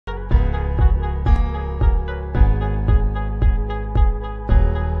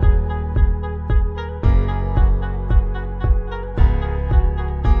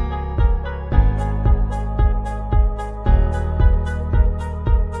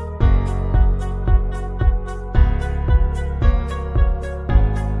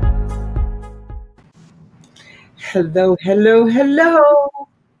Hello, hello, hello.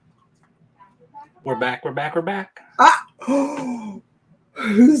 We're back, we're back, we're back. Ah,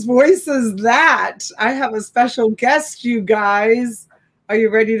 whose voice is that? I have a special guest, you guys. Are you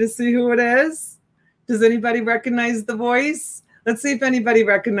ready to see who it is? Does anybody recognize the voice? Let's see if anybody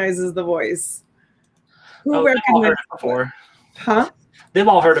recognizes the voice. Who recognizes they've all heard it before. Huh? They've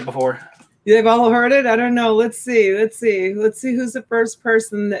all heard it before. They've all heard it? I don't know. Let's see. Let's see who's the first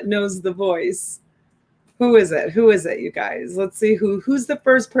person that knows the voice. Who is it? Who is it, you guys? Let's see who's the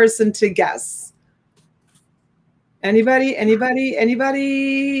first person to guess. Anybody? Anybody?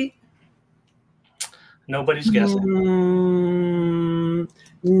 Anybody? Nobody's guessing.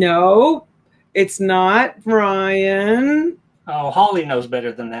 No, it's not Brian. Oh, Holly knows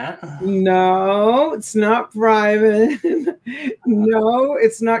better than that. No, it's not Brian. No,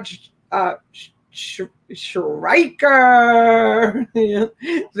 it's not Shrieker.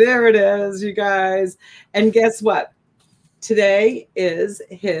 There it is, you guys. And guess what? Today is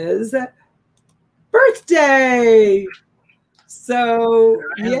his birthday. So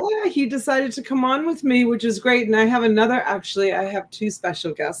yeah, he decided to come on with me, which is great. And I have actually, I have two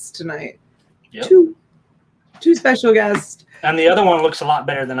special guests tonight. Yep. Two special guests. And the other one looks a lot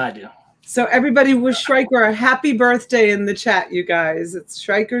better than I do. So everybody wish Shrieker a happy birthday in the chat, you guys. It's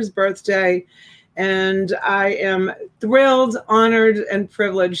Shrieker's birthday. And I am thrilled, honored, and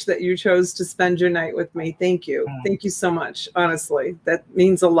privileged that you chose to spend your night with me. Thank you. Thank you so much. Honestly, that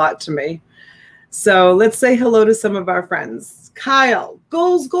means a lot to me. So let's say hello to some of our friends. Kyle,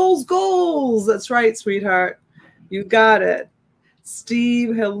 goals, goals, goals. That's right, sweetheart. You got it.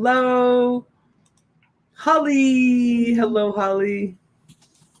 Steve, hello. Holly, hello, Holly.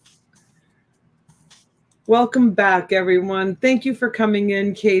 Welcome back, everyone. Thank you for coming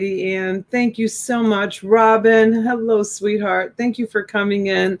in, Katie Ann. Thank you so much. Robin, hello, sweetheart. Thank you for coming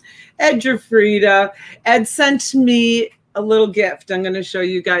in. Ed Jafrida. Ed sent me a little gift. I'm going to show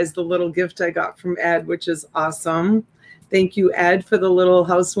you guys the little gift I got from Ed, which is awesome. Thank you, Ed, for the little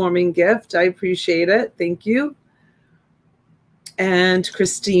housewarming gift. I appreciate it. Thank you. And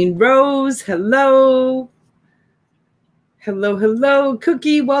Christine Rose, hello. Hello, hello.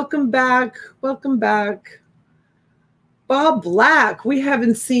 Cookie, welcome back. Welcome back. Bob Black, we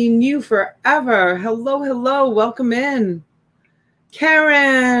haven't seen you forever. Hello, hello. Welcome in.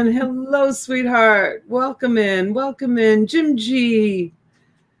 Karen, hello, sweetheart. Welcome in. Welcome in. Jim G.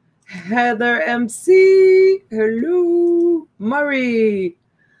 Heather MC. Hello. Murray.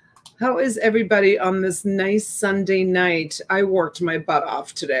 How is everybody on this nice Sunday night? I worked my butt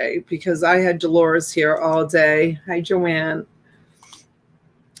off today because I had Dolores here all day. Hi, Joanne.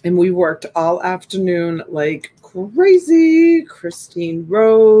 And we worked all afternoon like crazy. Christine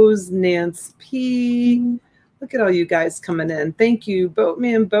Rose, Nance P. Look at all you guys coming in. Thank you,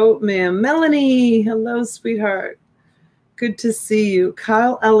 Boatman, Boatman. Melanie, hello, sweetheart. Good to see you.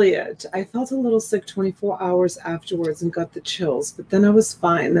 Kyle Elliott. I felt a little sick 24 hours afterwards and got the chills, but then I was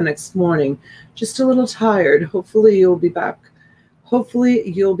fine the next morning. Just a little tired. Hopefully you'll be back. Hopefully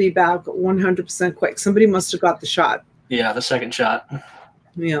you'll be back 100% quick. Somebody must have got the shot. Yeah, the second shot.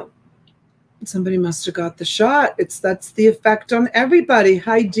 Yeah. Somebody must have got the shot. That's the effect on everybody.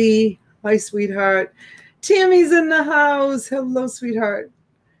 Hi, Dee. Hi, sweetheart. Tammy's in the house. Hello, sweetheart.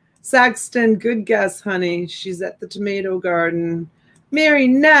 Saxton, good guess, honey. She's at the tomato garden. Mary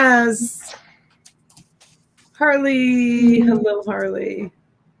Ness. Harley. Hello, Harley.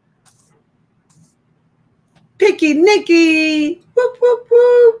 Picky Nikki. Whoop, whoop,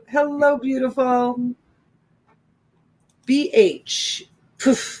 whoop. Hello, beautiful. BH.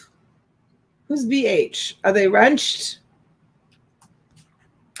 Poof. Who's BH? Are they wrenched?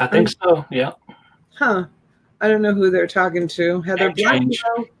 I think so, yeah. Huh. I don't know who they're talking to. Heather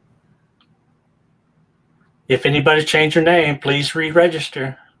Blanco. If anybody changed your name, please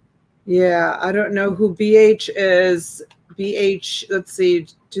re-register. Yeah, I don't know who BH is. BH, let's see.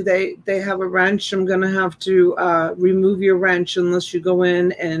 Do they have a wrench? I'm gonna have to remove your wrench unless you go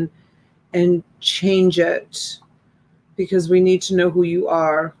in and change it, because we need to know who you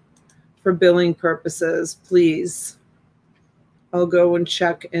are for billing purposes, please. I'll go and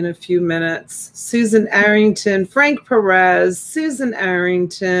check in a few minutes. Susan Arrington, Frank Perez, Susan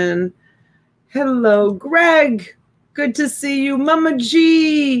Arrington. Hello, Greg. Good to see you. Mama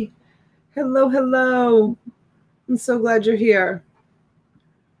G. Hello, hello. I'm so glad you're here.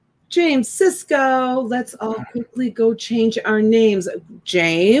 James Cisco. Let's all quickly go change our names.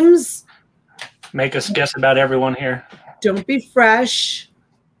 James. Make us guess about everyone here. Don't be fresh.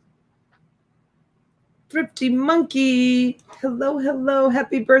 Thrifty Monkey. Hello, hello.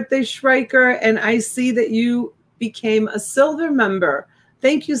 Happy birthday, Shrieker. And I see that you became a silver member.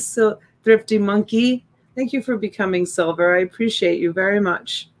 Thank you, Thrifty Monkey. Thank you for becoming silver. I appreciate you very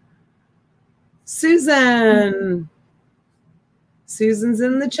much. Susan. Susan's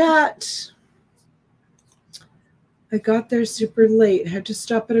in the chat. I got there super late. Had to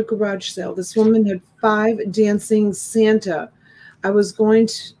stop at a garage sale. This woman had 5 dancing Santa. I was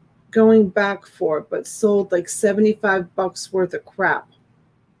going back for it, but sold like $75 worth of crap.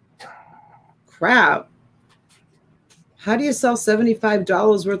 Crap? How do you sell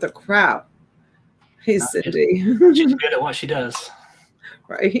 $75 worth of crap? Hey, Cindy. She's good at what she does.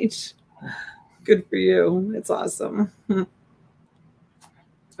 Right? Good for you. It's awesome.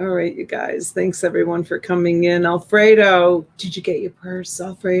 All right, you guys. Thanks, everyone, for coming in. Alfredo, did you get your purse,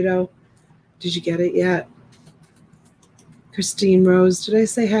 Alfredo? Did you get it yet? Christine Rose, did I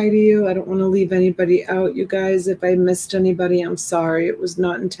say hi to you? I don't want to leave anybody out, you guys. If I missed anybody, I'm sorry. It was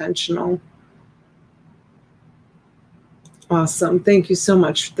not intentional. Awesome. Thank you so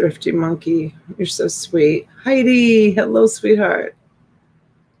much, Thrifty Monkey. You're so sweet. Heidi, hello, sweetheart.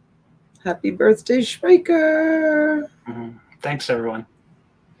 Happy birthday, Schreiker. Thanks, everyone.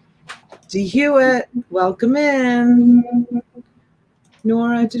 D. Hewitt, welcome in.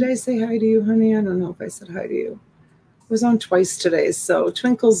 Nora, did I say hi to you, honey? I don't know if I said hi to you. I was on twice today, so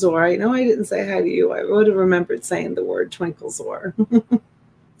Twinkle-Zor. I know I didn't say hi to you. I would have remembered saying the word Twinkle-Zor.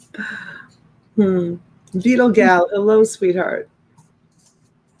 Beetle Gal, hello, sweetheart.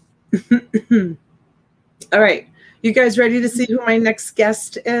 All right. You guys ready to see who my next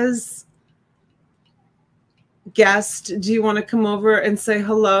guest is? Guest, do you want to come over and say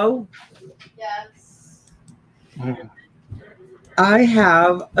hello? Yes. I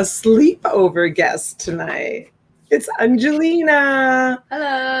have a sleepover guest tonight. It's Angelina.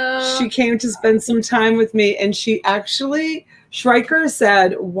 Hello. She came to spend some time with me, and she actually, Schreiker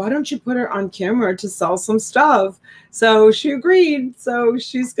said, why don't you put her on camera to sell some stuff? So she agreed. So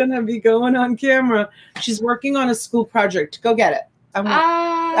she's going to be going on camera. She's working on a school project. Go get it. Go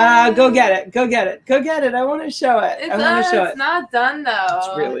get it. Go get it. Go get it. I want to show it. I want to show it. It's not done, though.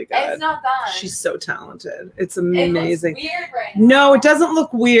 It's really good. It's not done. She's so talented. It's amazing. It looks weird right now. No, it doesn't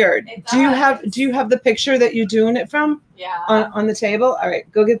look weird. It Do you does. have the picture that you're doing it from? Yeah. On the table? All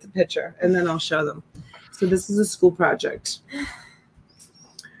right, go get the picture and then I'll show them. So this is a school project.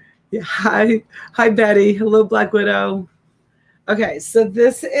 Yeah, hi Betty. Hello, Black Widow. Okay, so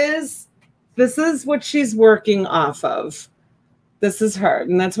this is what she's working off of. This is her,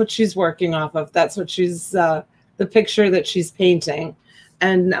 and that's what she's working off of. That's what she's the picture that she's painting.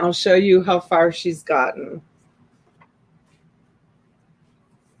 And I'll show you how far she's gotten.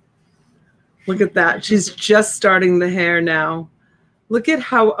 Look at that. She's just starting the hair now. Look at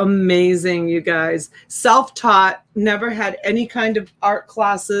how amazing, you guys. Self-taught, never had any kind of art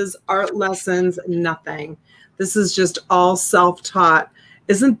classes, art lessons, nothing. This is just all self-taught.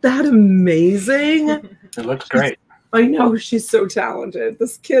 Isn't that amazing? It looks great. I know, she's so talented.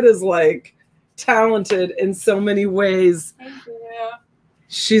 This kid is like talented in so many ways. Thank you.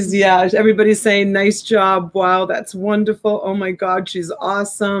 Everybody's saying nice job. Wow, that's wonderful. Oh my God, she's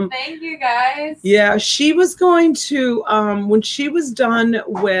awesome. Thank you, guys. Yeah, she was going to, when she was done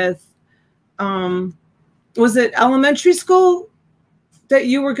with, was it elementary school that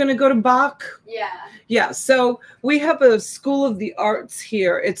you were going to go to Bach? Yeah. Yeah, so we have a School of the Arts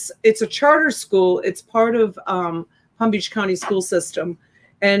here. It's a charter school. It's part of Palm Beach County school system.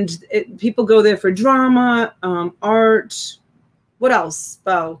 And people go there for drama, art. What else,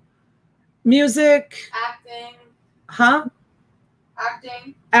 Bo? Music. Acting. Huh?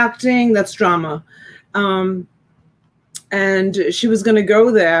 Acting. Acting, that's drama. And she was going to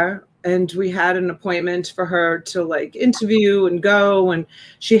go there, and we had an appointment for her to like interview and go, and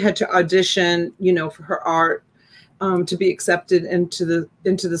she had to audition, you know, for her art to be accepted into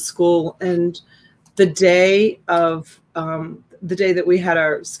the school. And the day that we had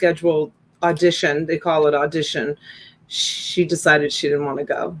our scheduled audition, they call it audition, she decided she didn't want to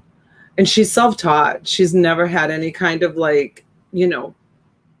go. And she's self-taught. She's never had any kind of like, you know,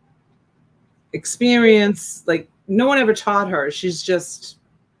 experience. Like no one ever taught her. She just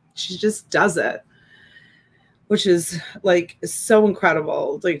does it, which is like so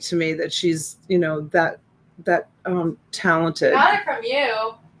incredible, like to me, that she's, you know, that talented. Got it from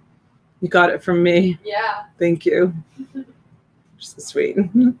you. You got it from me. Yeah. Thank you. So sweet.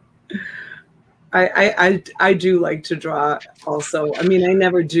 I do like to draw also. I mean, I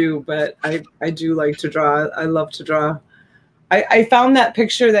never do, but I do like to draw. I love to draw. I found that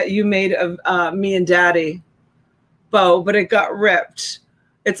picture that you made of me and Daddy, Bo, but it got ripped.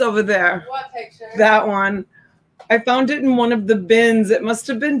 It's over there. What picture? That one. I found it in one of the bins. It must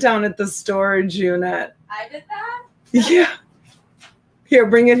have been down at the storage unit. I did that? Yeah. Here,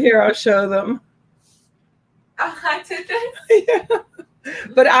 bring it here. I'll show them. I did this. Yeah.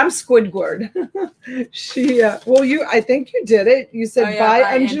 But I'm Squidward. I think you did it. You said bye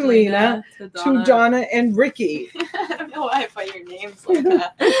Angelina to Donna and Ricky. I don't know why I put your names like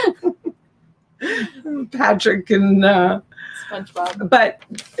that. Patrick and SpongeBob. But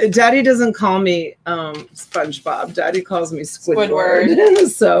Daddy doesn't call me SpongeBob. Daddy calls me Squidward.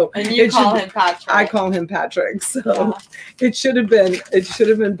 So and you call him Patrick. I call him Patrick. So it should have been. It should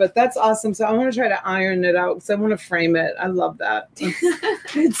have been. But that's awesome. So I want to try to iron it out because I want to frame it. I love that.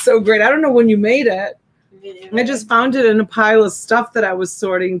 It's so great. I don't know when you made it. I just found it in a pile of stuff that I was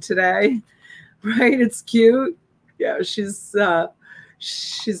sorting today. Right? It's cute. Yeah, she's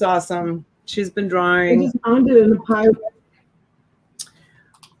awesome. She's been drawing. I just found it in a pile.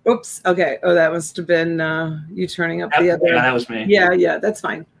 Oops. Okay. Oh, that must have been you turning up the other. Yeah, that was me. Yeah, that's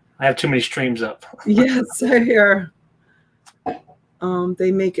fine. I have too many streams up. Yes, I hear.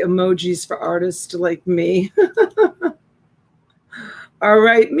 They make emojis for artists like me. All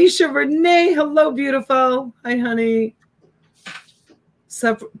right, Misha Renee. Hello, beautiful. Hi, honey.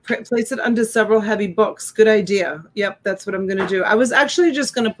 Place it under several heavy books. Good idea. Yep, that's what I'm going to do. I was actually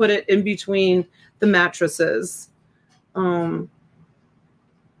just going to put it in between the mattresses.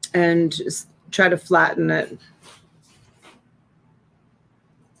 And just try to flatten it.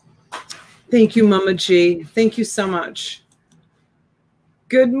 Thank you, Mama G. Thank you so much.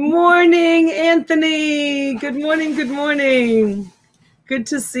 Good morning, Anthony. Good morning. Good morning. Good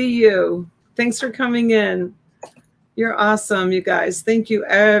to see you. Thanks for coming in. You're awesome, you guys. Thank you,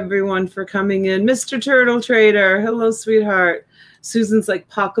 everyone, for coming in. Mr. Turtle Trader. Hello, sweetheart. Susan's like,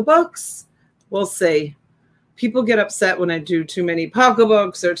 pocketbooks? We'll see. People get upset when I do too many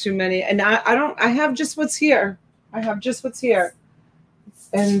pocketbooks or too many, and I have just what's here. I have just what's here.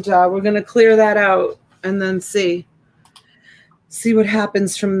 And we're going to clear that out and then see what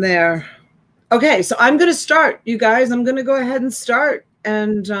happens from there. Okay, so I'm going to start, you guys. I'm going to go ahead and start,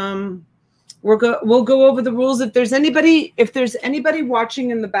 and we'll go over the rules. If there's anybody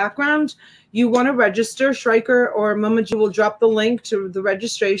watching in the background, you want to register, Shrieker or Mama G will drop the link to the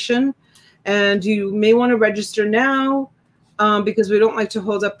registration. And you may want to register now because we don't like to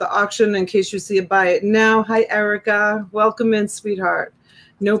hold up the auction in case you see a buy it now. Hi, Erica. Welcome in, sweetheart.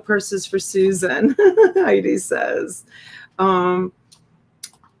 No purses for Susan, Heidi says.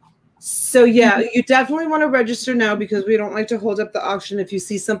 So, yeah, you definitely want to register now because we don't like to hold up the auction. If you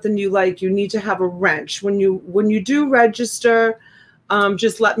see something you like, you need to have a wrench. When you do register,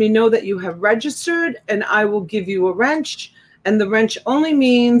 just let me know that you have registered, and I will give you a wrench. And the wrench only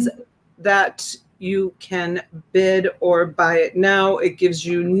means that you can bid or buy it now. It gives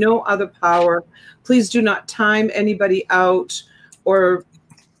you no other power. Please do not time anybody out or,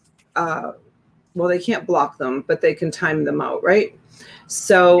 well, they can't block them, but they can time them out, right?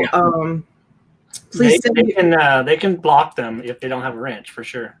 So please they can block them if they don't have a wrench, for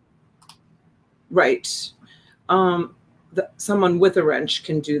sure. Right. Someone with a wrench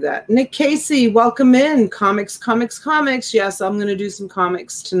can do that. Nick Casey, welcome in. Comics. Yes, I'm going to do some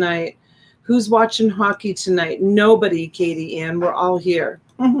comics tonight. Who's watching hockey tonight? Nobody, Katie Ann. We're all here.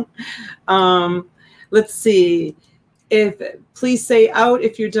 Let's see. Please say out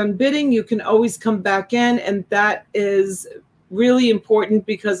if you're done bidding. You can always come back in, and that is really important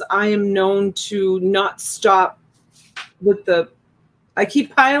because I am known to not stop with I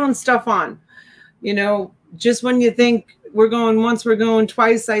keep piling stuff on. You know, just when you think we're going once, we're going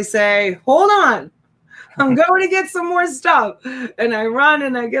twice, I say, hold on. I'm going to get some more stuff. And I run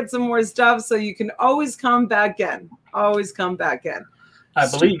and I get some more stuff. So you can always come back in. Always come back in. I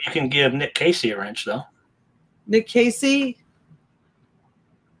believe you can give Nick Casey a wrench, though. Nick Casey?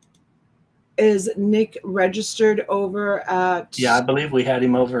 Is Nick registered over at... Yeah, I believe we had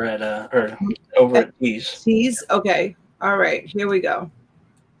him over at at Tees. Tees? Okay. All right. Here we go.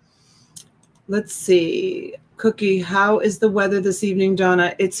 Let's see. Cookie, how is the weather this evening,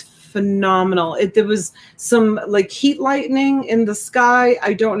 Donna? It's phenomenal. There was some like heat lightning in the sky.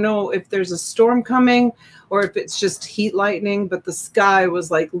 I don't know if there's a storm coming or if it's just heat lightning, but the sky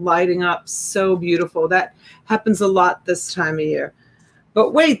was like lighting up so beautiful. That happens a lot this time of year.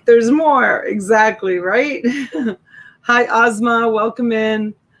 But wait, there's more. Exactly, right? Hi, Ozma. Welcome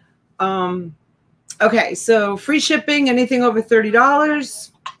in. Okay, so free shipping, anything over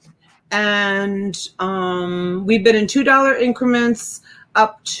 $30. And we've been in $2 increments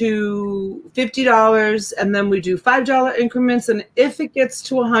up to $50, and then we do $5 increments. And if it gets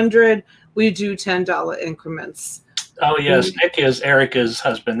to 100, we do $10 increments. Oh yes, Nick is Erica's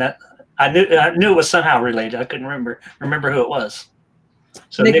husband. That I knew it was somehow related. I couldn't remember who it was.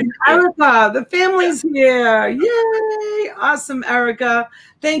 So Nick and Erica, the family's here. Yay! Awesome, Erica.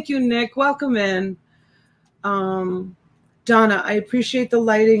 Thank you, Nick. Welcome in. Donna, I appreciate the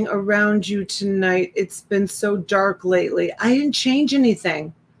lighting around you tonight. It's been so dark lately. I didn't change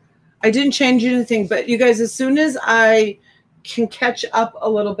anything. But you guys, as soon as I can catch up a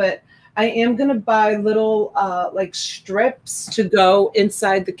little bit, I am going to buy little like strips to go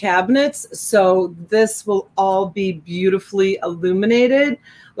inside the cabinets. So this will all be beautifully illuminated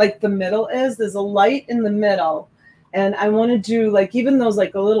like the middle is. There's a light in the middle. And I want to do like even those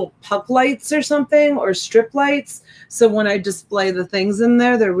like a little puck lights or something or strip lights. So when I display the things in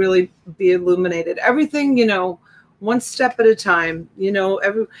there, they'll really be illuminated. Everything, you know, one step at a time. You know,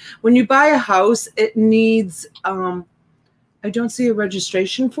 when you buy a house, it needs, I don't see a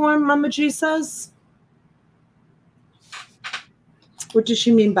registration form, Mama G says. What does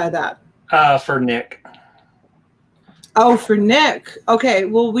she mean by that? For Nick. Oh, for Nick. Okay,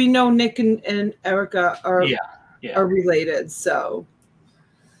 well, we know Nick and Erica are related, so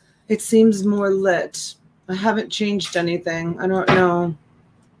it seems more lit. I haven't changed anything. I don't know.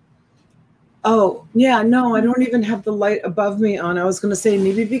 Oh, yeah, no, I don't even have the light above me on. I was going to say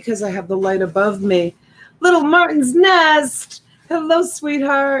maybe because I have the light above me. Little Martin's Nest. Hello,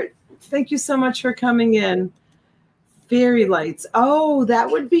 sweetheart. Thank you so much for coming in. Fairy lights. Oh, that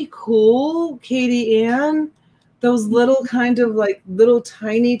would be cool, Katie Ann. Those little kind of like little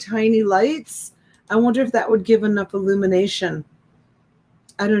tiny, tiny lights. I wonder if that would give enough illumination.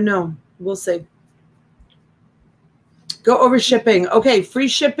 I don't know. We'll see. Go over shipping. Okay, free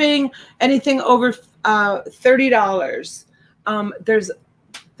shipping, anything over $30.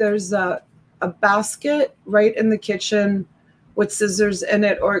 There's a basket right in the kitchen with scissors in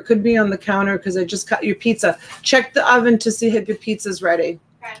it, or it could be on the counter because I just cut your pizza. Check the oven to see if your pizza's ready.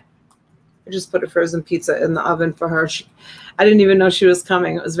 Okay. I just put a frozen pizza in the oven for her. I didn't even know she was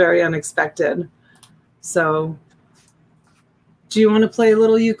coming. It was very unexpected. So do you want to play a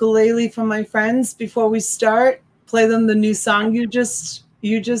little ukulele for my friends before we start? Play them the new song you just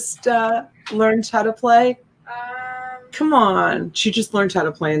learned how to play? Come on. She just learned how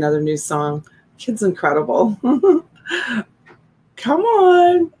to play another new song. Kid's incredible. Come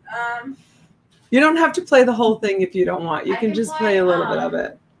on. You don't have to play the whole thing if you don't want. You can just play a little bit of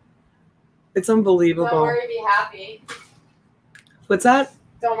it. It's unbelievable. Don't worry, be happy. What's that?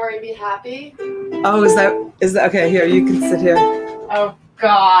 Don't worry, be happy. Oh, is that okay? Here, you can sit here. Oh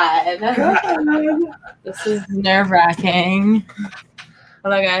God. This is nerve-wracking.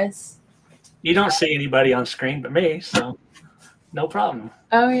 Hello, guys. You don't see anybody on screen but me, so no problem.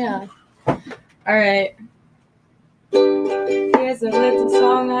 Oh yeah. All right. Here's a little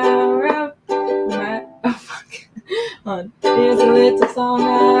song I wrote. Oh fuck. Hold on. Here's a little song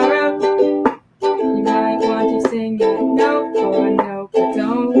I wrote. You might want to sing it note for note, but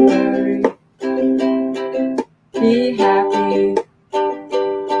don't worry. Be happy.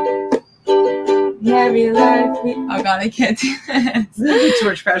 Every life we. Oh God, I can't do this. Too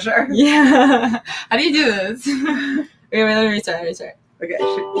much pressure. Yeah. How do you do this? Wait, let me restart. Okay,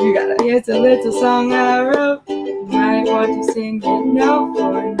 you got it. Here's a little song I wrote. You might want to sing it note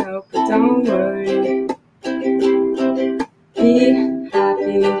for note, but don't worry. Be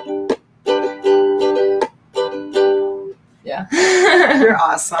happy. Yeah. You're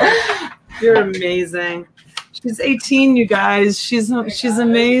awesome. You're amazing. She's 18, you guys. She's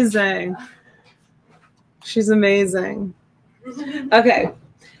amazing. She's amazing. Okay.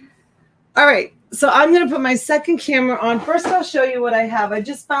 All right. So I'm going to put my second camera on. First, I'll show you what I have. I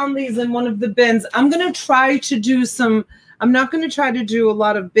just found these in one of the bins. I'm going to try to do I'm not going to try to do a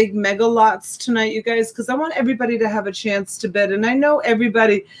lot of big mega lots tonight, you guys, because I want everybody to have a chance to bid. And I know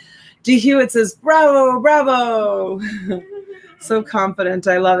everybody, D. Hewitt says, bravo, bravo. So confident.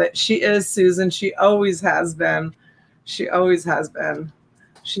 I love it. She is, Susan. She always has been. She always has been.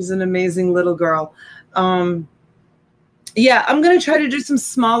 She's an amazing little girl. Yeah, I'm going to try to do some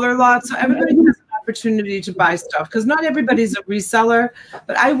smaller lots so everybody has an opportunity to buy stuff because not everybody's a reseller,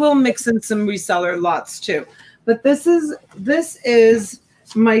 but I will mix in some reseller lots too. But this is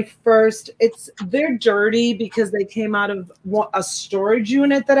my first. They're dirty because they came out of a storage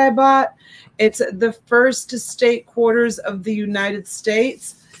unit that I bought. It's the first estate quarters of the United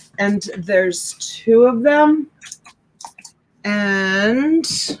States, and there's 2 of them,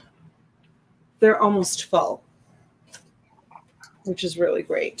 and they're almost full, which is really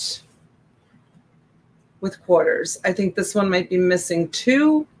great with quarters. I think this one might be missing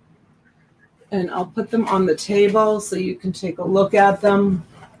 2, and I'll put them on the table so you can take a look at them.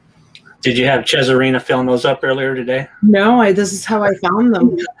 Did you have Cesarina filling those up earlier today? No, this is how I found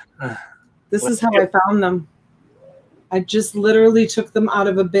them. This is how I found them. I just literally took them out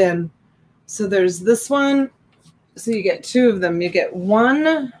of a bin. So there's this one. So you get 2 of them. You get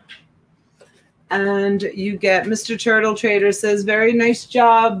 1 And you get Mr. Turtle Trader says, very nice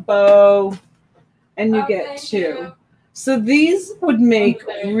job, Bo. And you get 2. You. So these would make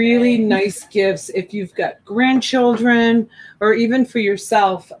really nice gifts if you've got grandchildren or even for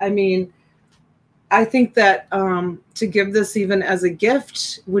yourself. I mean, I think that to give this even as a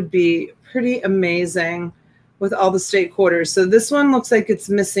gift would be pretty amazing with all the state quarters. So this one looks like it's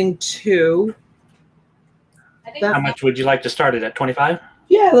missing 2. How much would you like to start it at? 25?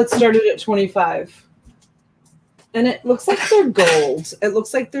 Yeah, let's start it at 25. And it looks like they're gold. It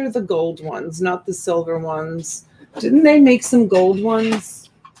looks like they're the gold ones, not the silver ones. Didn't they make some gold ones?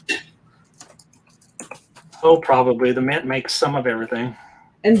 Oh, probably. The mint makes some of everything.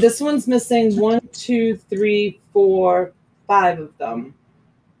 And this one's missing 1, 2, 3, 4, 5 of them.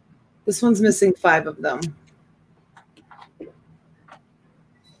 This one's missing 5 of them.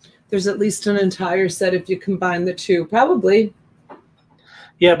 There's at least an entire set if you combine the 2, probably.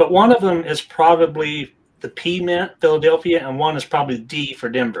 Yeah, but one of them is probably the P mint, Philadelphia, and one is probably D for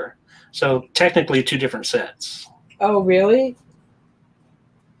Denver. So technically 2 different sets. Oh, really?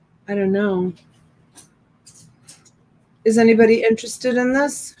 I don't know. Is anybody interested in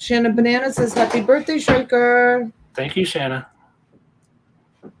this? Shanna Banana says, happy birthday, Shaker. Thank you, Shanna.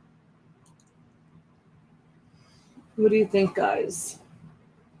 What do you think, guys?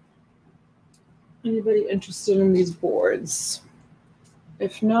 Anybody interested in these boards?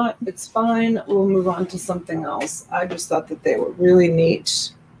 If not, it's fine. We'll move on to something else. I just thought that they were really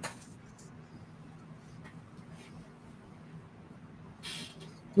neat.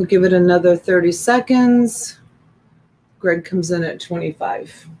 We'll give it another 30 seconds. Greg comes in at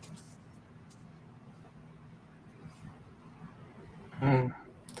 25.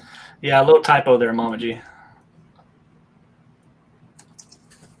 Yeah, a little typo there, Mama G.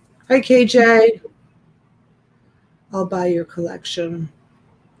 Hi, KJ. I'll buy your collection.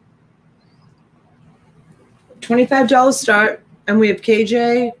 $25 start. And we have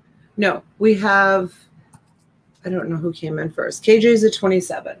KJ. No, we have, I don't know who came in first. KJ's at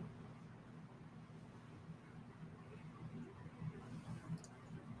 27.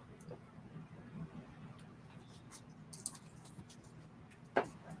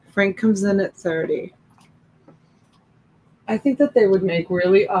 Frank comes in at 30. I think that they would make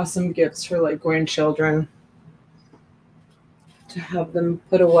really awesome gifts for like grandchildren to have them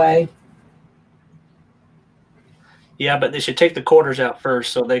put away. Yeah, but they should take the quarters out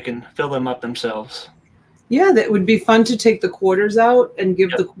first so they can fill them up themselves. Yeah, that would be fun to take the quarters out and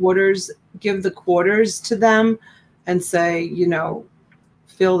give the quarters to them and say, you know,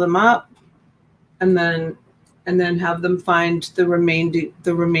 fill them up and then have them find the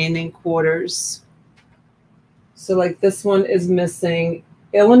remaining quarters. So like this one is missing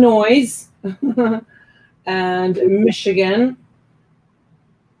Illinois and Michigan.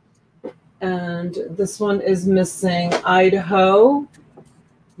 And this one is missing Idaho,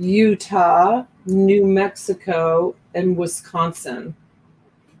 Utah, New Mexico, and Wisconsin.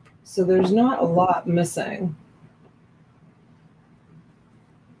 So there's not a lot missing.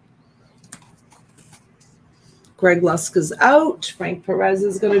 Greg Lusk is out. Frank Perez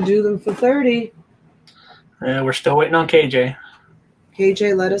is going to do them for 30. Yeah, we're still waiting on KJ.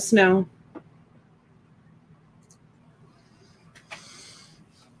 KJ, let us know.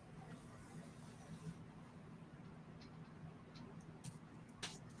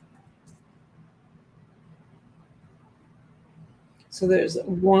 So there's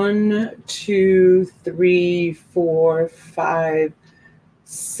 1, 2, 3, 4, 5,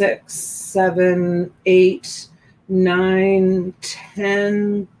 6, 7, 8, 9,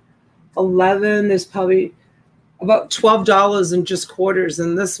 10, 11. There's probably about $12 in just quarters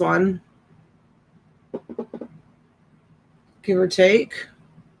in this one, give or take.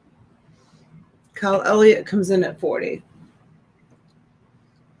 Kyle Elliott comes in at 40.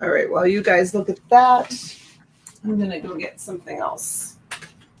 All right, while you guys look at that, I'm going to go get something else.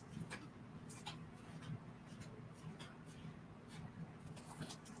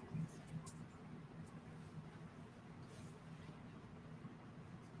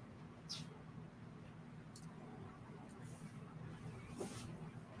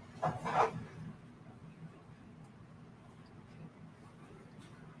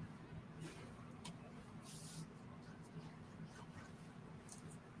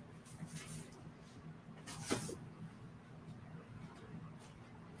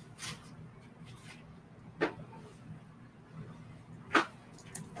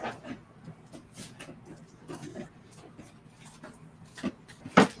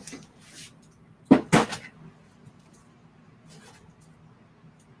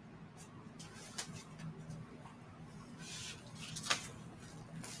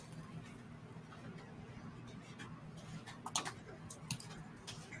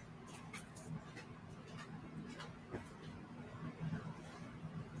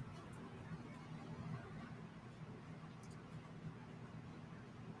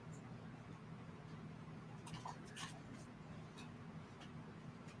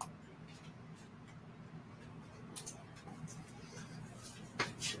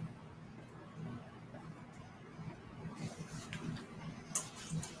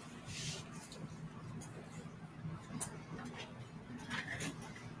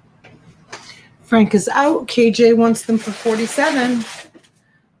 Frank is out. KJ wants them for $47.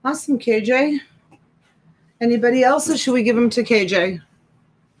 Awesome, KJ. Anybody else, or should we give them to KJ?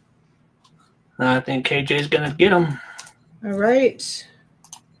 I think KJ's going to get them. All right.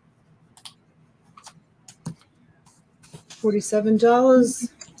 $47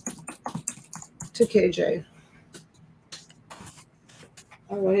 to KJ.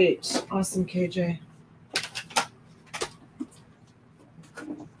 All right. Awesome, KJ.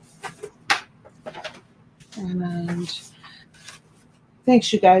 And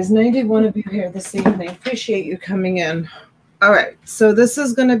thanks, you guys. 91 of you here this evening. Appreciate you coming in. All right. So this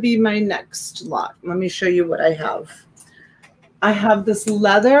is going to be my next lot. Let me show you what I have. I have this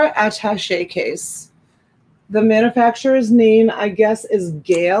leather attaché case. The manufacturer's name, I guess, is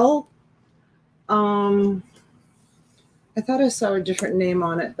Gale. I thought I saw a different name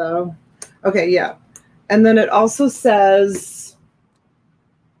on it, though. Okay, yeah. And then it also says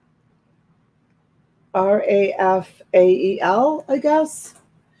RAFAEL, I guess.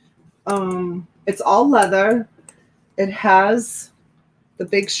 It's all leather. It has the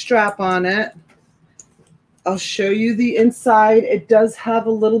big strap on it. I'll show you the inside. It does have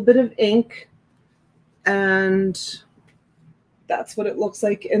a little bit of ink. And that's what it looks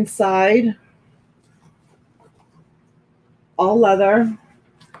like inside. All leather.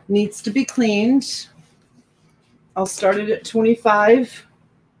 Needs to be cleaned. I'll start it at 25.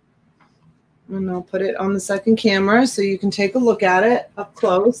 And I'll put it on the second camera so you can take a look at it up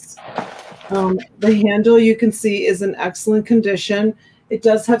close. The handle, you can see, is in excellent condition. It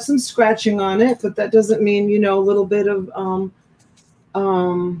does have some scratching on it, but that doesn't mean, you know, a little bit of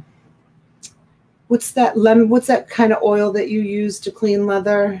what's that kind of oil that you use to clean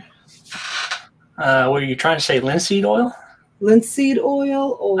leather? Were you trying to say linseed oil? Linseed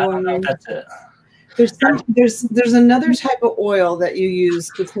oil, or I don't know if that's it. There's another type of oil that you use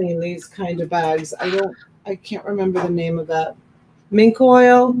to clean these kind of bags. I can't remember the name of that. Mink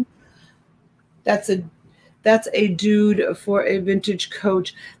oil. That's a dude for a vintage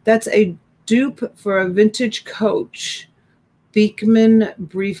coach. That's a dupe for a vintage coach. Beekman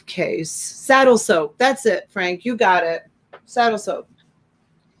briefcase. Saddle soap. That's it, Frank. You got it. Saddle soap.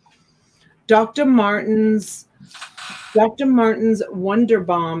 Dr. Martin's Wonder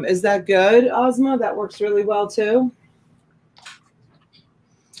Bomb. Is that good, Ozma? That works really well too.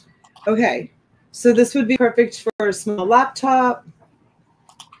 Okay. So this would be perfect for a small laptop.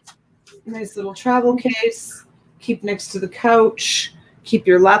 Nice little travel case. Keep next to the couch. Keep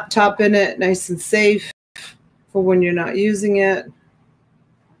your laptop in it, nice and safe for when you're not using it.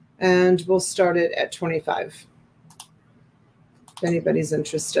 And we'll start it at 25. If anybody's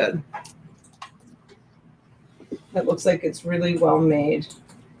interested. It looks like it's really well made.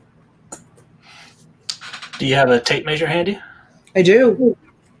 Do you have a tape measure handy? I do.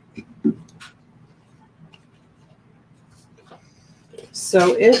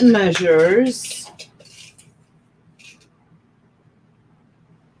 So it measures,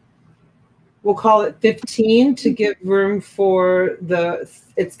 we'll call it 15 to give room for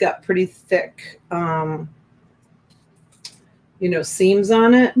it's got pretty thick, you know, seams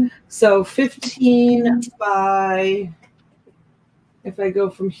on it. So 15 by, if I go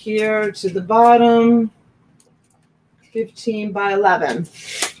from here to the bottom, 15 by 11.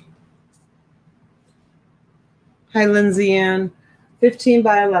 Hi, Lindsay Ann. 15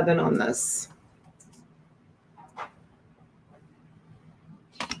 by 11 on this.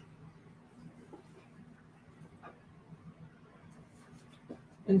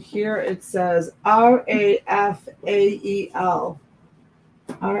 And here it says RAFAEL.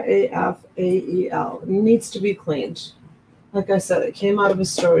 RAFAEL. It needs to be cleaned. Like I said, it came out of a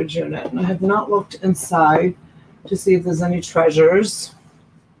storage unit, and I have not looked inside to see if there's any treasures.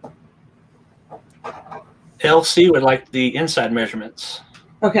 LC would like the inside measurements.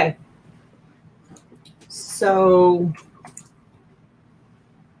 Okay. So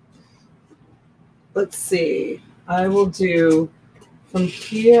let's see. I will do from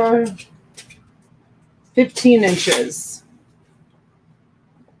here 15 inches.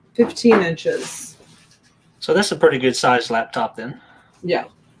 15 inches. So that's a pretty good size laptop then. Yeah.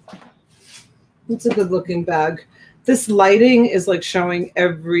 It's a good looking bag. This lighting is like showing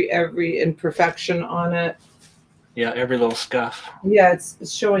every imperfection on it. Yeah, every little scuff. Yeah,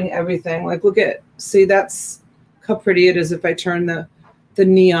 it's showing everything. Like, look at, see, that's how pretty it is if I turn the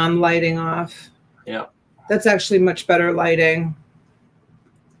neon lighting off. Yeah. That's actually much better lighting.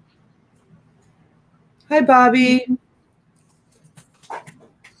 Hi, Bobby.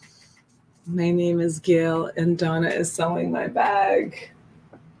 My name is Gail, and Donna is selling my bag.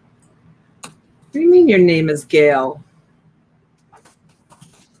 What do you mean your name is Gail?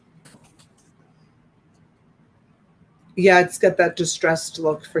 Yeah, it's got that distressed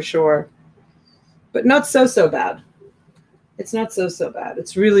look for sure. But not so bad. It's not so bad.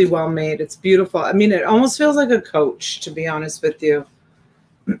 It's really well made. It's beautiful. I mean, it almost feels like a coach, to be honest with you.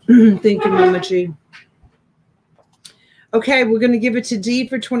 Thank you, Mama G. Okay, we're going to give it to D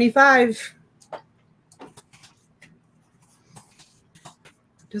for 25.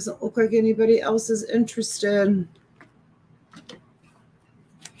 Doesn't look like anybody else is interested.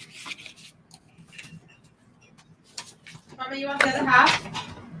 Mama, you want the other half?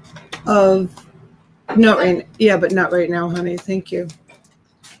 Not right. Yeah, but not right now, honey. Thank you.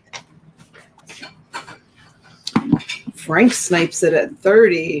 Frank snipes it at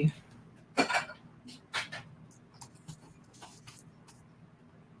 30.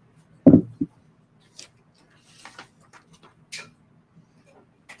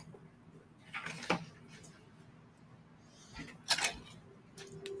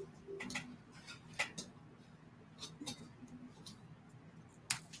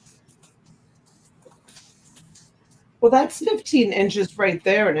 Well, that's 15 inches right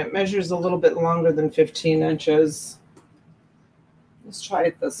there, and it measures a little bit longer than 15 inches. Let's try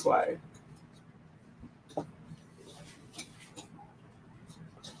it this way.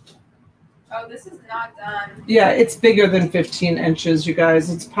 Oh, this is not done. Yeah, it's bigger than 15 inches, you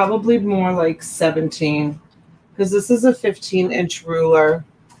guys. It's probably more like 17 because this is a 15-inch ruler,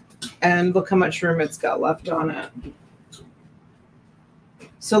 and look how much room it's got left on it.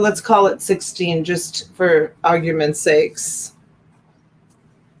 So let's call it 16 just for argument's sakes.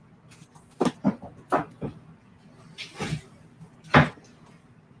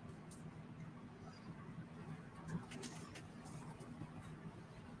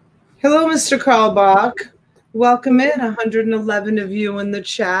 Hello, Mr. Karlbach. Welcome in, 111 of you in the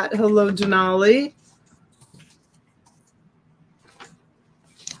chat. Hello, Denali.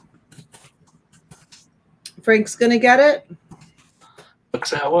 Frank's going to get it?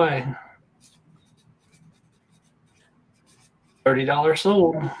 Looks that way. $30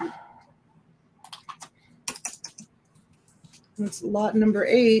 sold. That's lot number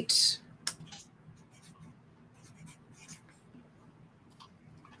 8.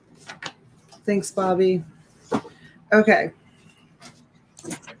 Thanks, Bobby. Okay.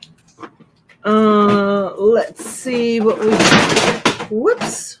 Let's see what we have.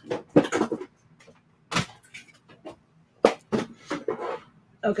 Whoops.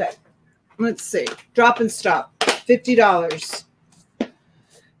 Okay. Let's see. Drop and stop. $50.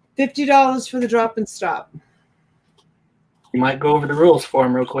 $50 for the drop and stop. You might go over the rules for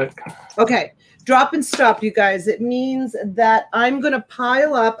him real quick. Okay. Drop and stop, you guys. It means that I'm going to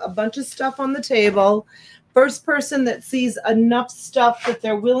pile up a bunch of stuff on the table. First person that sees enough stuff that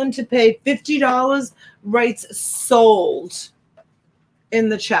they're willing to pay $50 writes sold in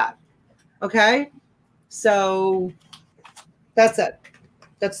the chat. Okay? So that's it.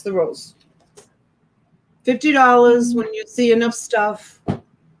 That's the rules. $50 when you see enough stuff.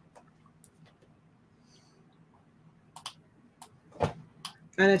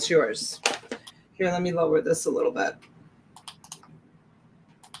 And it's yours. Here, let me lower this a little bit.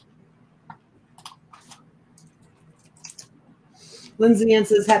 Lindsay Ann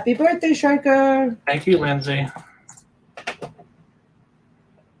says, happy birthday, Sharker. Thank you, Lindsay.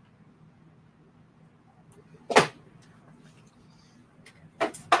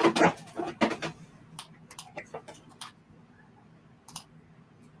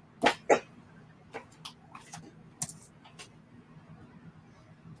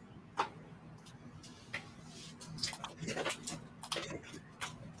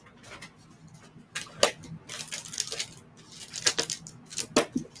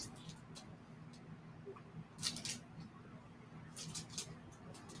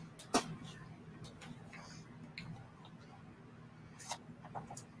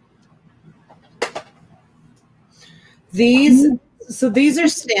 These are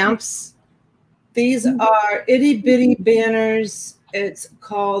stamps. These are itty bitty banners. It's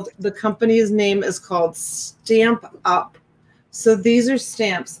called, the company's name is called Stamp Up. So these are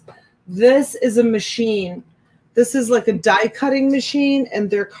stamps. This is a machine. This is like a die cutting machine, and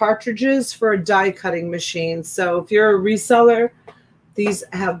they're cartridges for a die cutting machine. So if you're a reseller, these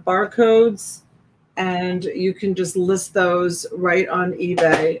have barcodes, and you can just list those right on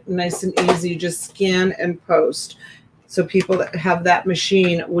eBay. Nice and easy, just scan and post. So people that have that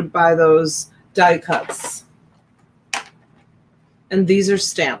machine would buy those die cuts. And these are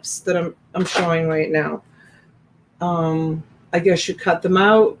stamps that I'm showing right now. I guess you cut them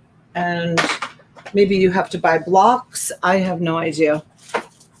out, and maybe you have to buy blocks. I have no idea.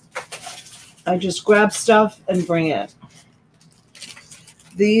 I just grab stuff and bring it.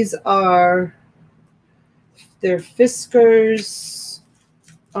 These are They're Fiskars.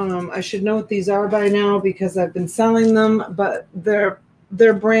 I should know what these are by now because I've been selling them, but they're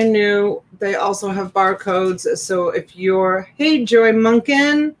brand new. They also have barcodes. So if you're, hey, Joy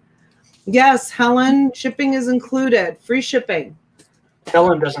Munkin. Yes, Helen, shipping is included. Free shipping.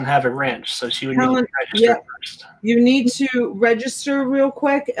 Helen doesn't have a wrench, so she would need to register first. You need to register real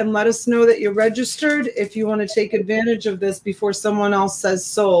quick and let us know that you're registered if you want to take advantage of this before someone else says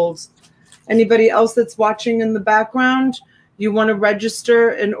sold. Anybody else that's watching in the background, you want to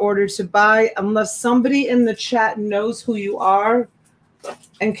register in order to buy, unless somebody in the chat knows who you are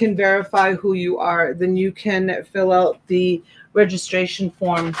and can verify who you are, then you can fill out the registration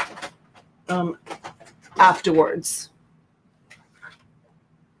form afterwards.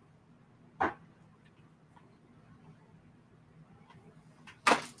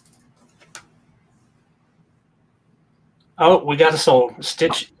 Oh, we got a soul.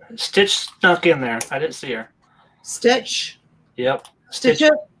 Stitch snuck in there. I didn't see her. Stitch? Yep. Stitch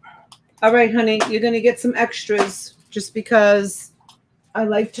it? All right, honey. You're going to get some extras just because I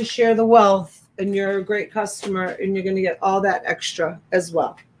like to share the wealth and you're a great customer and you're going to get all that extra as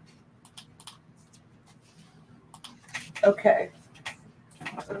well. Okay.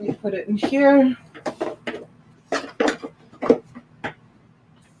 Let me put it in here.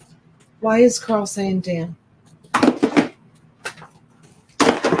 Why is Carl saying damn?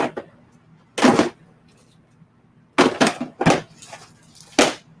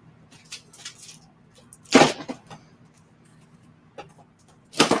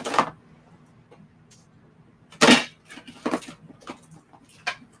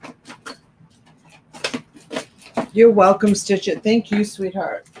 You're welcome, Stitch It. Thank you,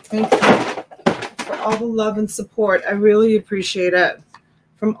 sweetheart. Thank you for all the love and support. I really appreciate it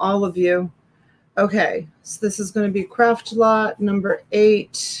from all of you. Okay, so this is going to be craft lot number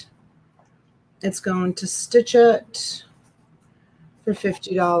 8. It's going to Stitch It for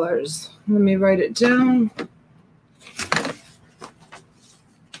 $50. Let me write it down.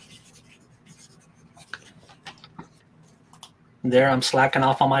 There, I'm slacking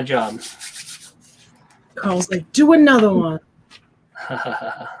off on my job. Carl's like, do another one.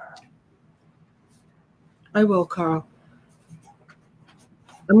 I will, Carl.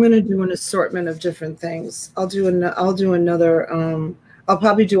 I'm going to do an assortment of different things. I'll do another. I'll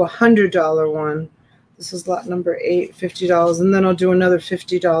probably do $100 one. This is lot number 8, $50, and then I'll do another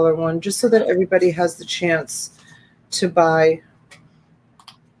 $50 one, just so that everybody has the chance to buy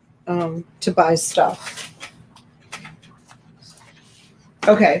stuff.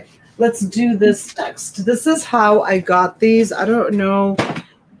 Okay. Let's do this next. This is how I got these. I don't know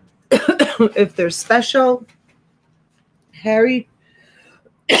if they're special. Harry,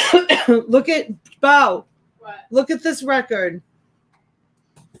 look at Bo. What? Look at this record.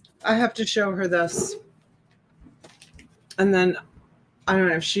 I have to show her this. And then, I don't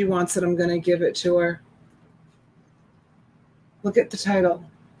know if she wants it, I'm going to give it to her. Look at the title.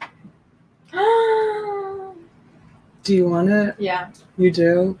 Do you want it? Yeah. You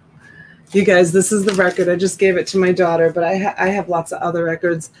do? You guys, this is the record. I just gave it to my daughter, but I have lots of other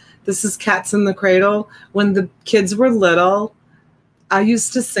records. This is Cats in the Cradle. When the kids were little, I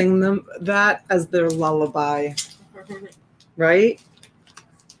used to sing them that as their lullaby, right?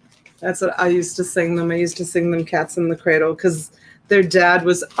 That's what I used to sing them. I used to sing them Cats in the Cradle because their dad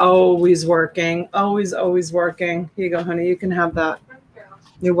was always working, always working. Here you go, honey. You can have that.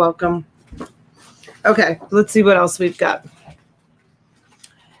 You're welcome. Okay, let's see what else we've got.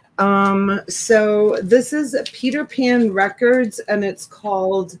 So this is Peter Pan Records, and it's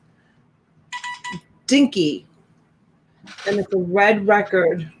called Dinky, and it's a red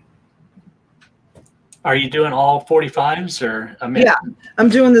record. Are you doing all 45s or a mix? Yeah, I'm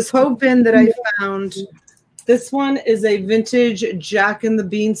doing this whole bin that I found. This one is a vintage Jack and the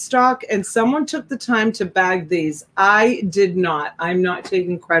Beanstalk, and someone took the time to bag these. I did not. I'm not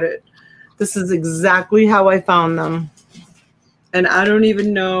taking credit. This is exactly how I found them. And I don't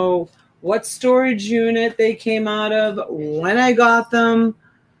even know what storage unit they came out of, when I got them.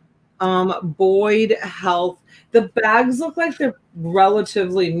 Boyd Health. The bags look like they're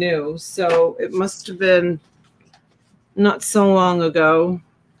relatively new, so it must have been not so long ago.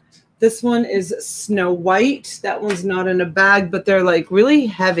 This one is Snow White. That one's not in a bag, but they're like really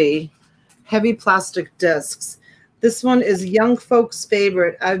heavy plastic discs. This one is Young Folks'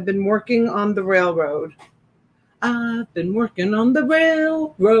 Favorite. I've been working on the railroad. I've been working on the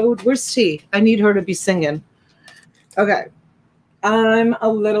railroad. Where's T? I need her to be singing. Okay. I'm a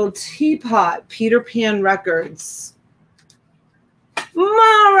Little Teapot, Peter Pan Records.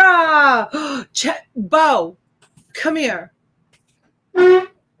 Mara! Bo, come here.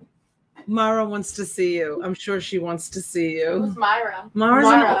 Mara wants to see you. I'm sure she wants to see you. Who's Myra?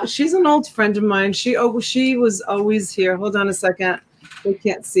 Myra. She's an old friend of mine. She was always here. Hold on a second. We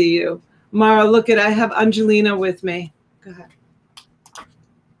can't see you. Mara, look at, I have Angelina with me. Go ahead.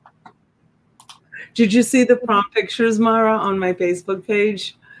 Did you see the prom pictures, Mara, on my Facebook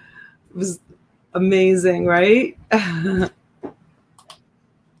page? It was amazing, right?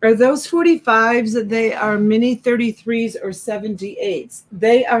 Are those 45s? They are mini 33s or 78s.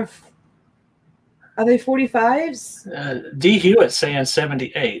 Are they 45s? D. Hewitt's saying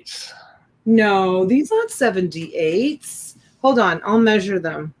 78s. No, these aren't 78s. Hold on, I'll measure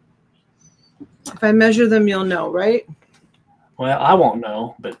them. If I measure them, you'll know, right? Well, I won't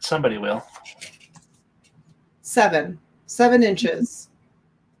know, but somebody will. 7 inches.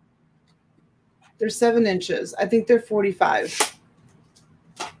 They're 7 inches. I think they're 45.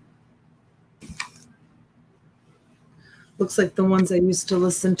 Looks like the ones I used to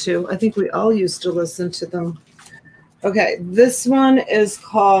listen to. I think we all used to listen to them. Okay, this one is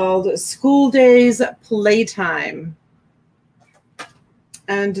called School Days Playtime.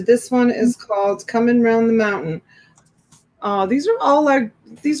 And this one is called Coming Round the Mountain. These are all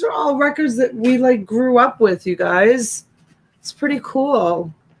records that we like grew up with, you guys. It's pretty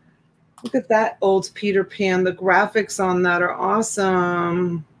cool. Look at that old Peter Pan. The graphics on that are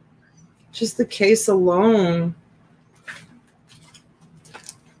awesome. Just the case alone.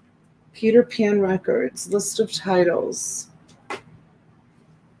 Peter Pan records, list of titles.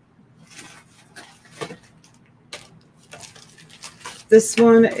 This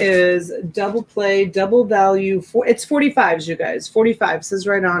one is double play, double value. It's 45s, you guys. 45 says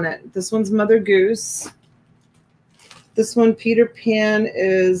right on it. This one's Mother Goose. This one, Peter Pan,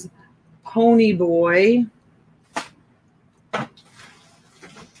 is Pony Boy.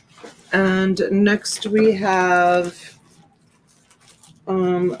 And next we have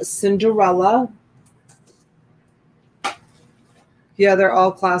Cinderella. Yeah, they're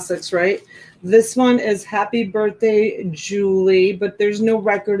all classics, right? This one is Happy Birthday, Julie, but there's no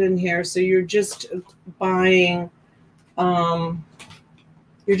record in here, so you're just buying. Unless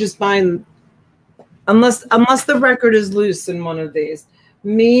the record is loose in one of these.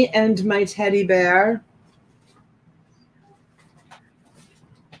 Me and My Teddy Bear.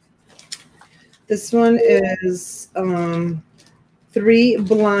 This one is 3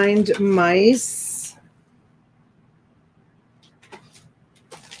 Blind Mice.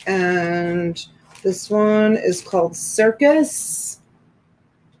 And this one is called Circus.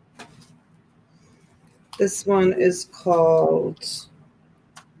 This one is called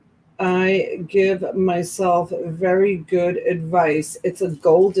I Give Myself Very Good Advice. It's a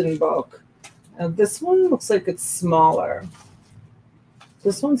golden book. Now this one looks like it's smaller.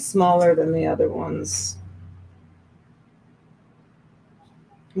 This one's smaller than the other ones.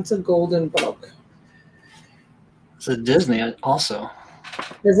 It's a golden book. It's a Disney also.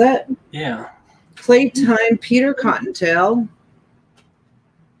 Is it? Yeah. Playtime, Peter Cottontail.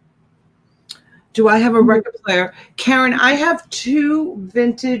 Do I have a record player? Karen, I have 2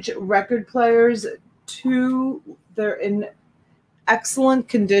 vintage record players. 2, they're in excellent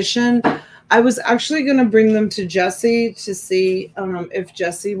condition. I was actually going to bring them to Jesse to see if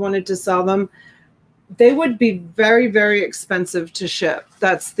Jesse wanted to sell them. They would be very, very expensive to ship.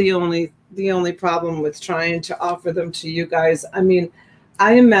 That's the only problem with trying to offer them to you guys. I mean,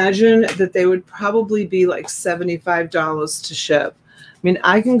 I imagine that they would probably be like $75 to ship. I mean,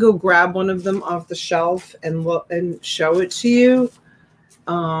 I can go grab one of them off the shelf and look and show it to you.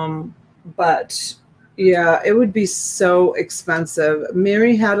 But yeah, it would be so expensive.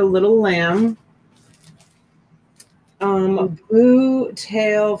 Mary Had a Little Lamb. Blue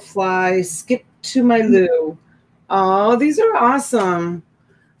Tail Fly, Skip to My Lou. Oh, these are awesome.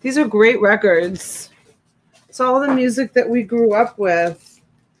 These are great records. It's all the music that we grew up with.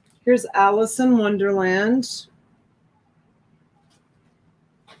 Here's Alice in Wonderland.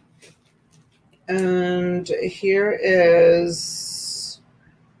 And here is,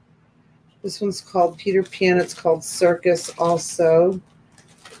 this one's called Peter Pan. It's called Circus also.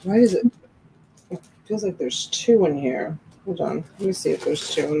 Why is it? It feels like there's 2 in here. Hold on. Let me see if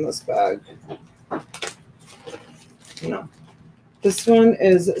there's 2 in this bag. No. This one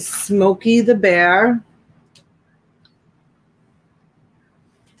is Smokey the Bear.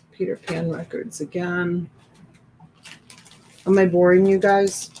 Peter Pan records again. Am I boring you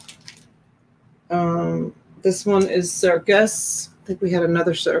guys? This one is Circus. I think we had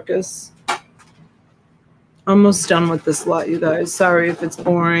another Circus. Almost done with this lot, you guys. Sorry if it's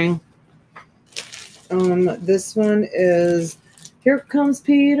boring. This one is Here Comes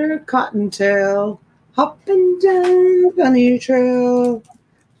Peter Cottontail, hopping down the bunny trail.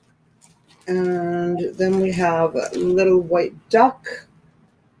 And then we have a little white duck.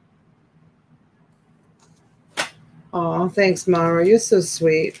 Oh, thanks, Mara. You're so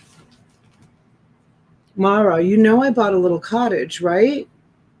sweet. Mara, you know I bought a little cottage, right?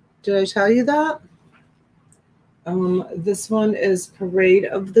 Did I tell you that? This one is Parade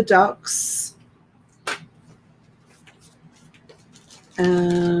of the Ducks.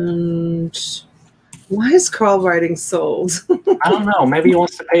 And why is Carl writing sold? I don't know. Maybe he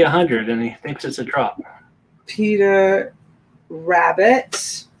wants to pay 100 and he thinks it's a drop. Peter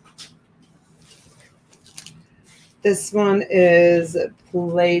Rabbit. This one is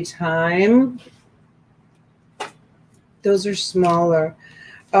Playtime. Those are smaller.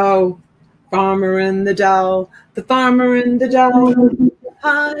 Oh, Farmer in the Dell, the farmer in the Dell.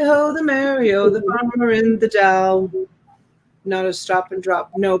 Hi-ho, the Mario, the farmer in the Dell. Not a stop and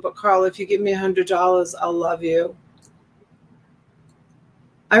drop. No, but Carl, if you give me $100, I'll love you.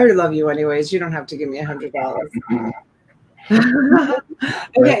 I already love you anyways. You don't have to give me $100.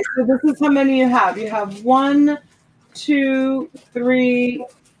 Okay, so this is how many you have. You have 1, 2, 3,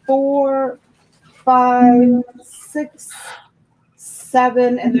 4, 5, 6,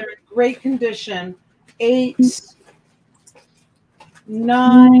 7, and they're in great condition. 8,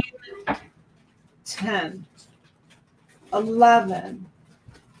 9, 10, 11,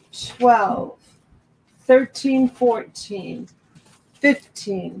 12, 13, 14,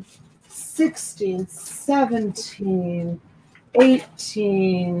 15, 16, 17,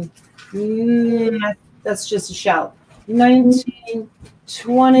 18, that's just a shout. 19,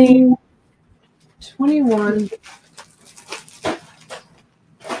 20, 21.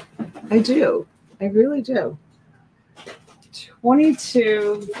 I do. I really do.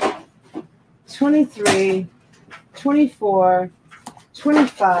 22, 23, 24,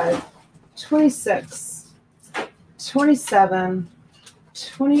 25, 26, 27,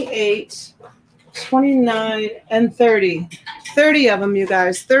 28, 29, and 30. 30 of them, you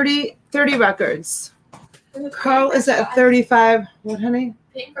guys. 30 records. Carl is at 35. What, honey?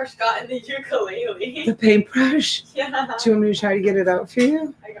 Paintbrush got in the ukulele. The paintbrush? Yeah. Do you want me to try to get it out for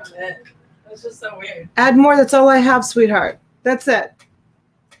you? I got it. It was just so weird. Add more. That's all I have, sweetheart. That's it.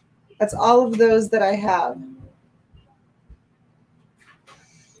 That's all of those that I have.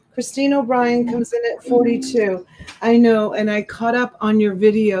 Christine O'Brien comes in at 42. I know, and I caught up on your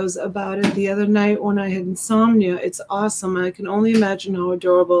videos about it the other night when I had insomnia. It's awesome. I can only imagine how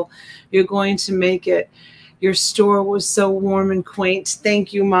adorable you're going to make it. Your store was so warm and quaint.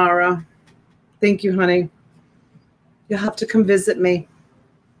 Thank you, Mara. Thank you, honey. You'll have to come visit me.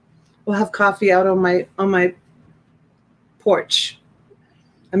 We'll have coffee out on my porch.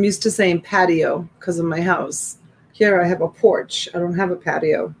 I'm used to saying patio because of my house. Here I have a porch. I don't have a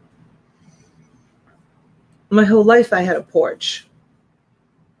patio. My whole life I had a porch.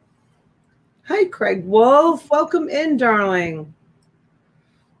 Hi, Craig Wolf. Welcome in, darling.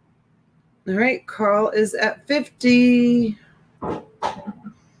 All right, Carl is at 50.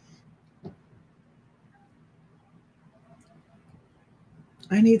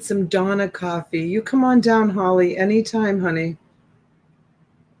 I need some Donna coffee. You come on down, Holly, anytime, honey.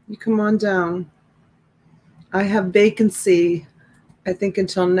 You come on down. I have vacancy, I think,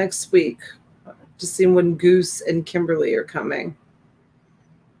 until next week to see when Goose and Kimberly are coming.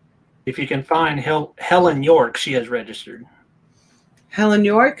 If you can find Helen York, she has registered. Helen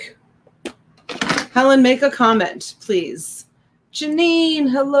York? Helen, make a comment, please. Janine,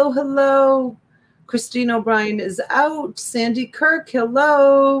 hello, hello. Christine O'Brien is out. Sandy Kirk,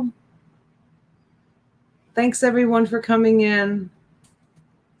 hello. Thanks, everyone, for coming in.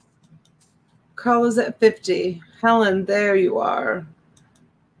 Carl is at 50. Helen, there you are.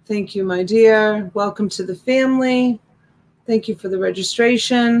 Thank you, my dear. Welcome to the family. Thank you for the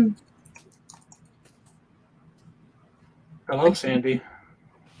registration. Hello, Sandy.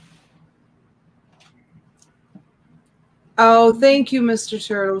 Oh, thank you, Mr.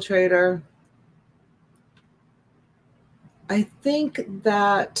 Turtle Trader. I think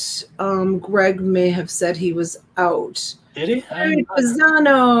that Greg may have said he was out. Did he? Hey,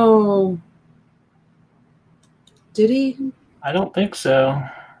 Pisano. Did he? I don't think so.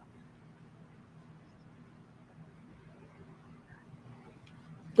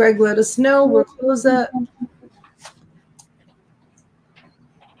 Greg, let us know. We're close at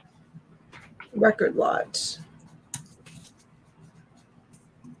record lot.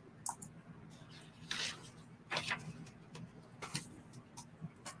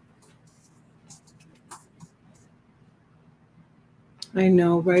 I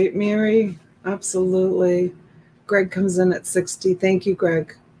know, right, Mary? Absolutely. Greg comes in at 60. Thank you,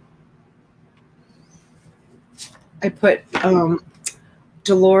 Greg. I put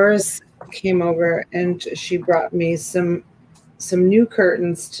Dolores came over and she brought me some new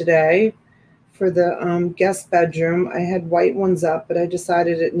curtains today for the guest bedroom. I had white ones up, but I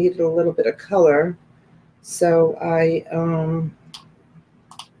decided it needed a little bit of color. So I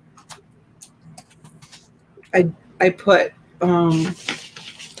put,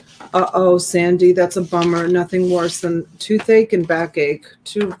 uh-oh, Sandy, that's a bummer. Nothing worse than toothache and backache.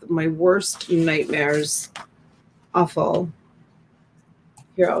 Two of my worst nightmares. Awful.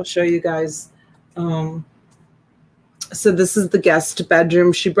 Here, I'll show you guys. So this is the guest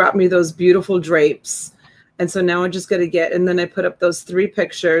bedroom. She brought me those beautiful drapes. And so now I just got to get, and then I put up those 3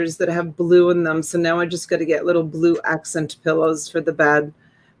 pictures that have blue in them. So now I just got to get little blue accent pillows for the bed.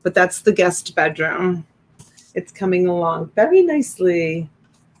 But that's the guest bedroom. It's coming along very nicely.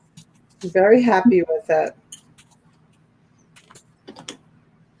 I'm very happy with it.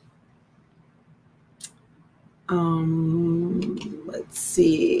 Let's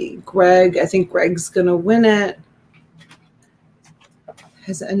see. Greg, I think Greg's going to win it.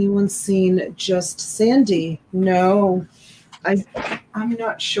 Has anyone seen Just Sandy? No, I'm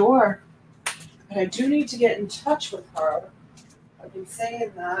not sure. But I do need to get in touch with her. I've been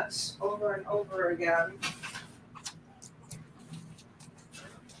saying that over and over again.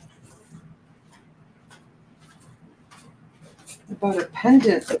 About a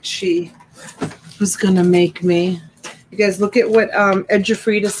pendant that she was going to make me. You guys, look at what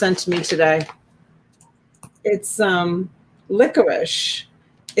Edjafrida sent me today. It's licorice.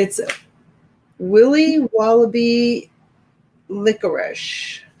 It's Willy Wallaby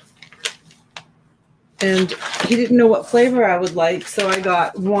licorice. And he didn't know what flavor I would like, so I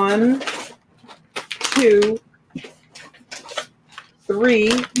got 1, 2,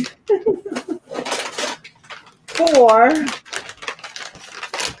 3, 4,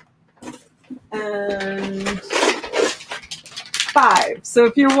 and 5. So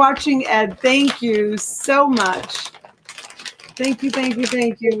if you're watching, Ed, thank you so much. Thank you, thank you,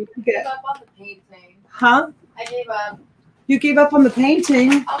 thank you. I gave up on the painting. Huh? I gave up. You gave up on the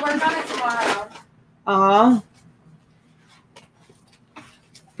painting? I'll work on it tomorrow. Aw.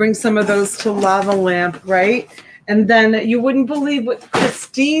 Bring some of those to Lava Lamp, right? And then you wouldn't believe what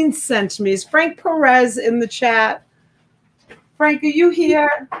Christine sent me. Is Frank Perez in the chat? Frank, are you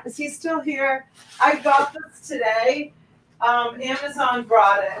here? Is he still here? I got this today. Amazon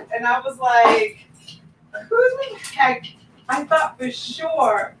brought it. And I was like, who the heck? I thought for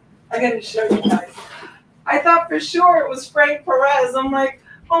sure. I got to show you guys. I thought for sure it was Frank Perez. I'm like,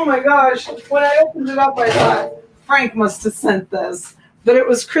 oh my gosh. When I opened it up, I thought Frank must have sent this. But it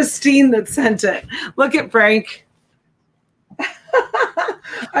was Christine that sent it. Look at Frank.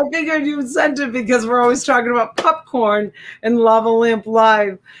 I figured you sent it because we're always talking about popcorn and Lava Lamp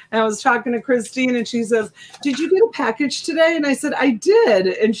Live. And I was talking to Christine and she says, did you get a package today? And I said, I did.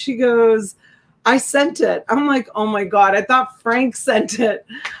 And she goes, I sent it. I'm like, oh my God, I thought Frank sent it.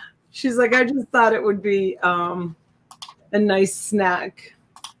 She's like, I just thought it would be a nice snack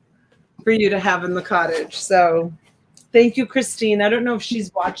for you to have in the cottage. So thank you, Christine. I don't know if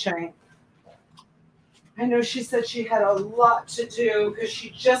she's watching. I know she said she had a lot to do because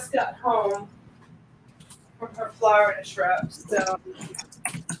she just got home from her Florida trip. So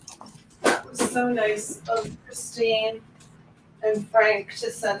that was so nice of Christine and Frank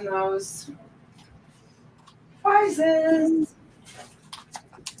to send those prizes.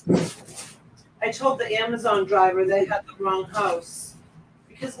 I told the Amazon driver they had the wrong house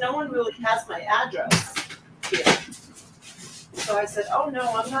because no one really has my address here. So I said, oh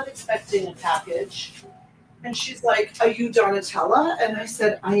no, I'm not expecting a package. And she's like, are you Donatella? And I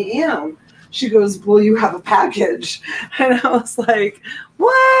said, I am. She goes, well, you have a package. And I was like,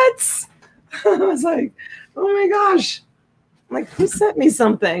 what? I was like, oh my gosh. I'm like, who sent me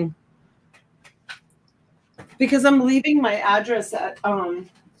something? Because I'm leaving my address at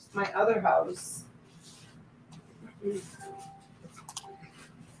my other house.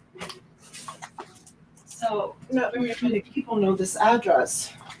 So not very many people know this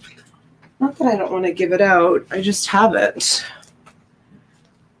address. Not that I don't want to give it out. I just have it.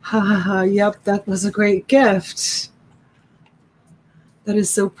 Ha ha ha. Yep, that was a great gift. That is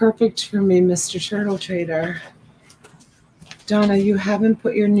so perfect for me, Mr. Turtle Trader. Donna, you haven't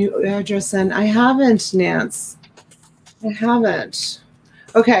put your new address in. I haven't, Nance. I haven't.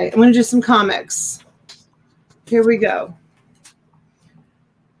 Okay, I'm going to do some comics. Here we go.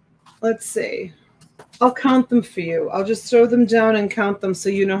 Let's see. I'll count them for you. I'll just throw them down and count them so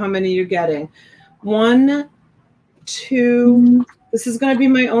you know how many you're getting. 1, 2. This is going to be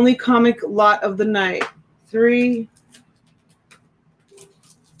my only comic lot of the night. 3,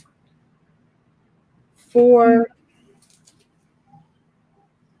 4,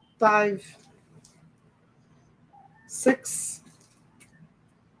 5, 6,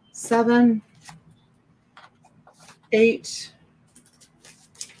 7, 8,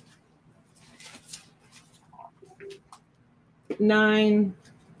 9,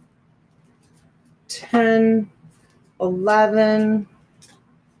 10, 11,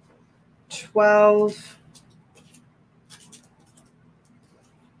 12,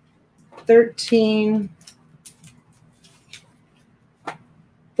 13,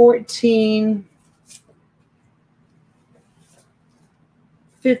 14,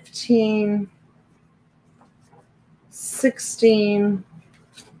 15, 16,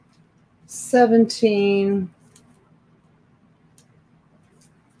 17,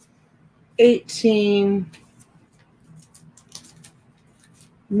 18,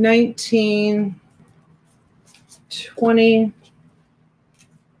 19, 20,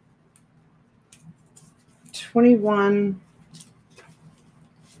 21,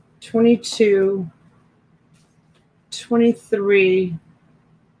 22, 23,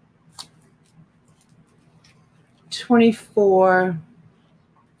 24,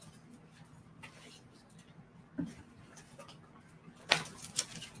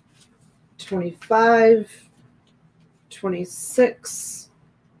 25, 26,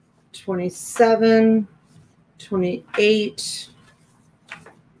 27, 28,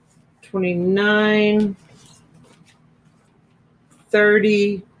 29,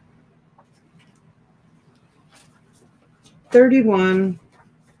 30, 31,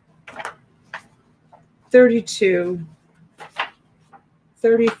 32,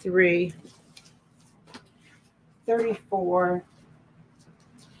 33, 34,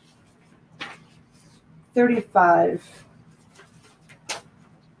 35,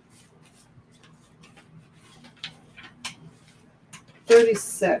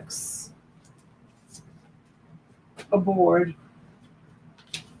 36, a board,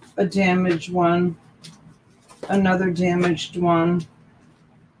 a damaged one, another damaged one,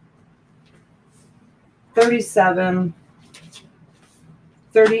 37,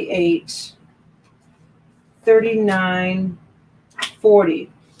 38, 39,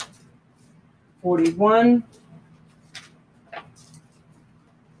 40, 41,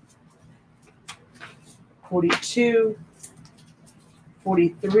 42,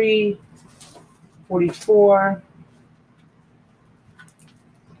 43, 44,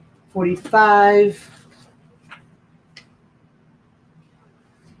 45,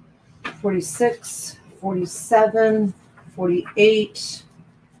 46, 47, 48.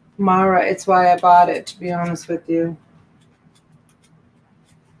 Mara, it's why I bought it, to be honest with you.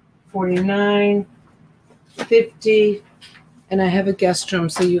 49, 50, and I have a guest room,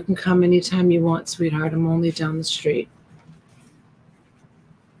 so you can come anytime you want, sweetheart. I'm only down the street.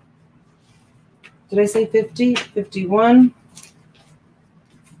 Did I say 50? 51,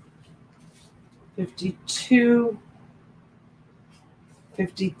 52,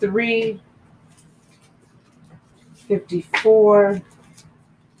 53, 54,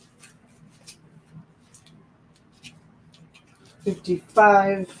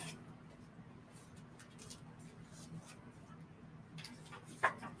 55,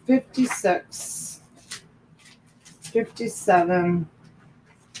 56, 57,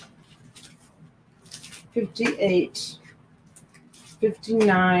 58,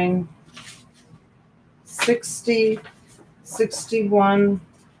 59, 60, 61,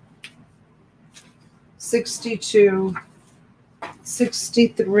 62,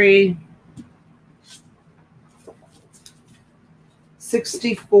 63,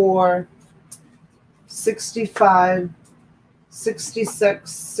 64, 65,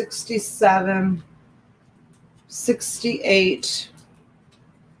 66, 67, 68.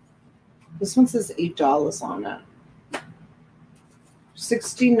 This one says $8 on it.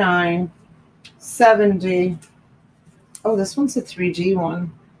 69, 70. Oh, this one's a 3D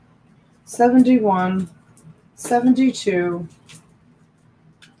one. 71, 72,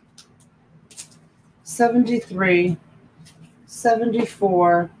 73,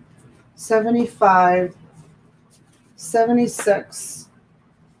 74, 75, 76,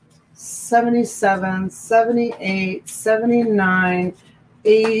 77, 78, 79,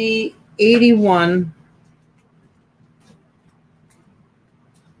 80, 81,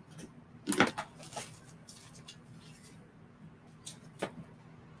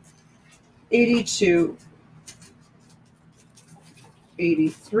 82,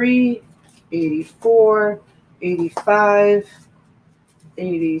 83, 84, 85,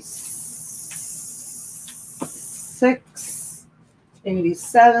 86,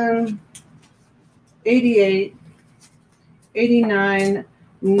 87, 88, 89,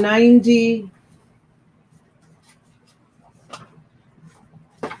 90,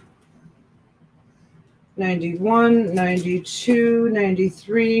 91, 92,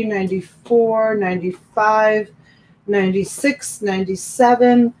 93, 94, 95, 96,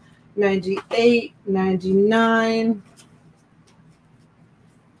 97, 98, 99,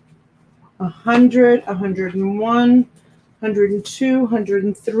 100, 101, 102,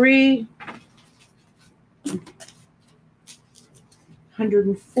 103,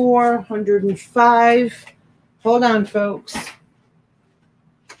 104, 105. Hold on, folks.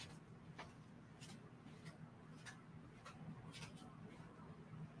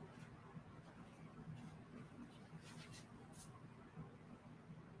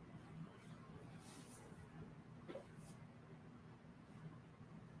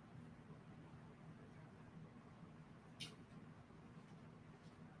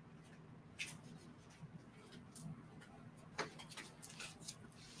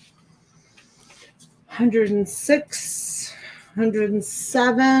 Hundred and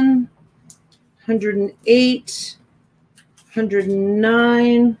 107, 108,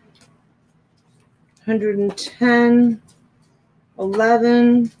 109, 110,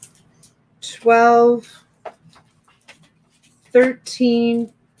 11, 12,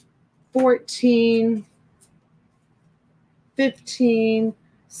 13, 14, 15,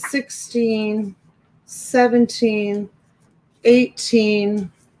 16, 17,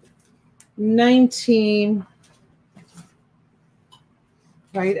 18, 19,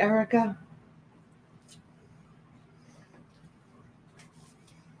 right, Erica?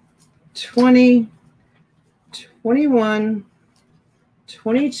 20, 21,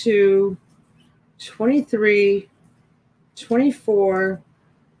 22, 23, 24,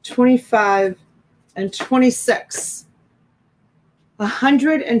 25, and 26.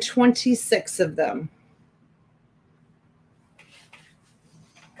 126 of them.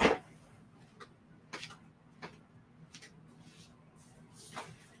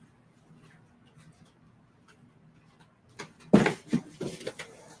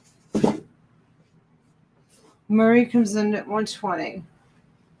 Murray comes in at 120.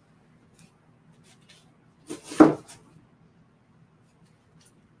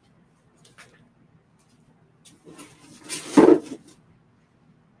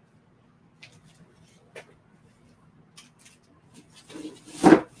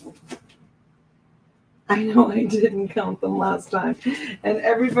 I know I didn't count them last time, and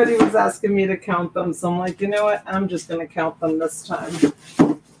everybody was asking me to count them, so I'm like, you know what? I'm just going to count them this time.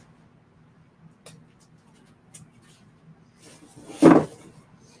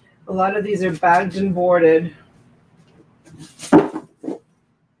 A lot of these are bagged and boarded.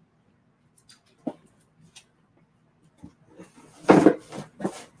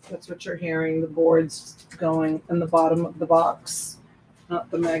 That's what you're hearing, the boards going in the bottom of the box,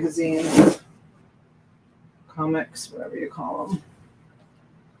 not the magazines. Comics, whatever you call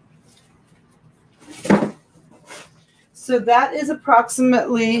them. So that is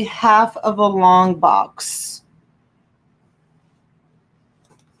approximately half of a long box.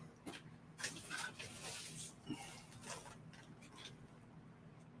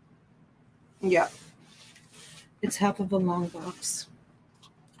 Yeah, it's half of a long box.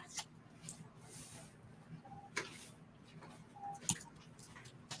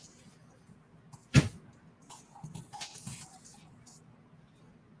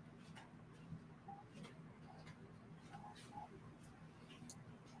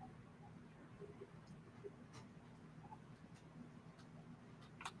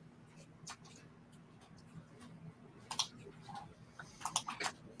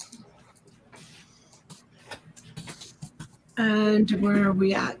 And where are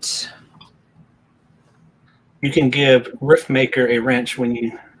we at? You can give Riftmaker a wrench when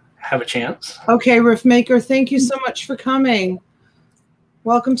you have a chance. Okay, Riftmaker, thank you so much for coming.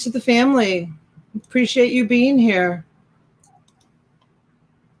 Welcome to the family. Appreciate you being here.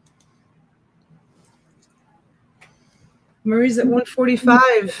 Murray's at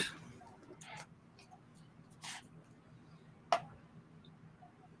 145.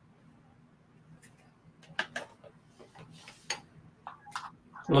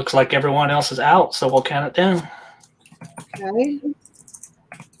 Looks like everyone else is out, so we'll count it down. Okay.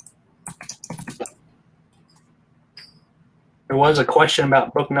 There was a question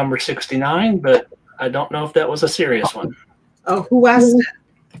about book number 69, but I don't know if that was a serious one. Oh, who asked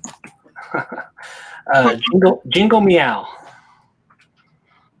it? Jingle Meow.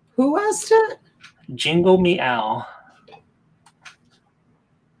 Who asked it? Jingle Meow.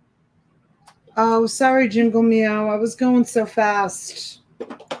 Oh, sorry, Jingle Meow. I was going so fast.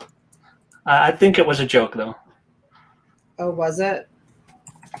 I think it was a joke, though. Oh, was it?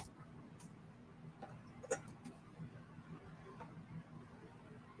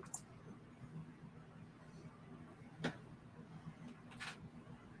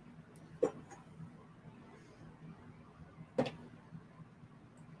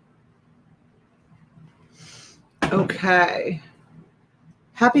 Okay.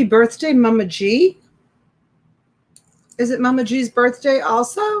 Happy birthday, Mama G. Is it Mama G's birthday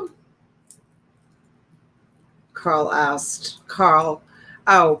also? Carl asked. Carl.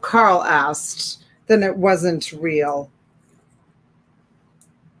 Oh, Carl asked. Then it wasn't real.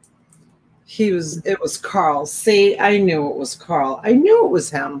 It was Carl. See, I knew it was Carl. I knew it was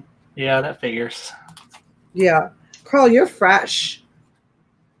him. Yeah, that figures. Yeah. Carl, you're fresh.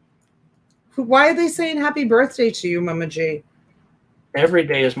 Why are they saying happy birthday to you, Mama G? Every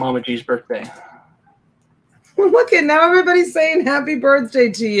day is Mama G's birthday. Look at now everybody's saying happy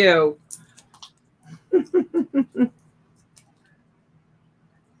birthday to you.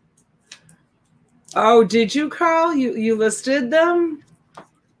 Oh, did you, Carl? You listed them?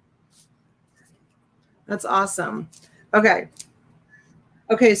 That's awesome. Okay.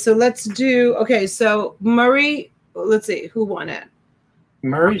 Okay, so let's do, okay, so Murray, let's see, who won it?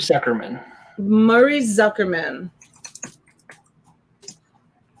 Murray Zuckerman. Murray Zuckerman.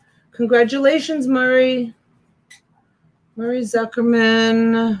 Congratulations, Murray. Murray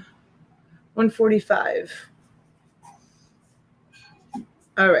Zuckerman, 145.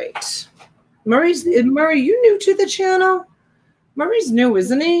 All right. Murray, you new to the channel? Murray's new,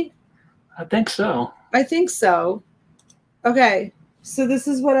 isn't he? I think so. I think so. Okay, so this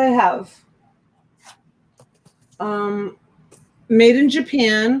is what I have. Made in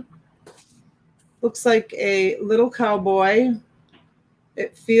Japan. Looks like a little cowboy.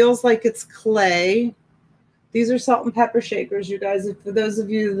 It feels like it's clay. These are salt and pepper shakers, you guys. For those of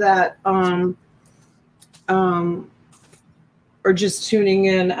you that are just tuning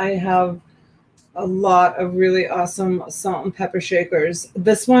in, I have a lot of really awesome salt and pepper shakers.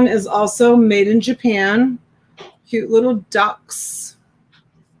 This one is also made in Japan. Cute little ducks.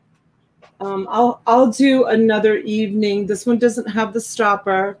 I'll do another evening. This one doesn't have the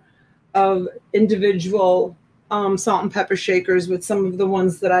stopper of individual salt and pepper shakers with some of the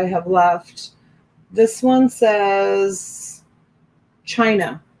ones that I have left. This one says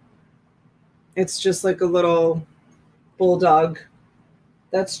China. It's just like a little bulldog.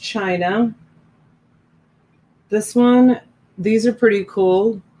 That's China. This one, these are pretty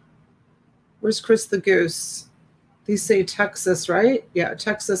cool. Where's Chris the Goose? These say Texas, right? Yeah,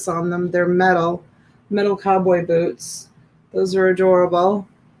 Texas on them. They're metal cowboy boots. Those are adorable.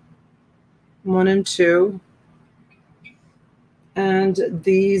 1 and 2. And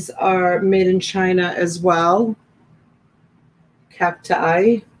these are made in China as well.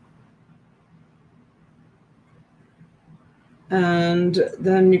 Cacti. And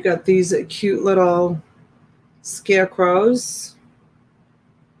then you got these cute little scarecrows.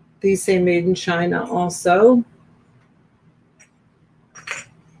 These say made in China also.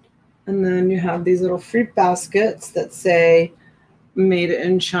 And then you have these little fruit baskets that say made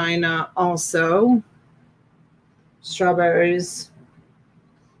in China also. Strawberries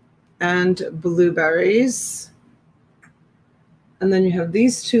and blueberries. And then you have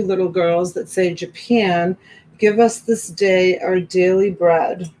these two little girls that say Japan, give us this day our daily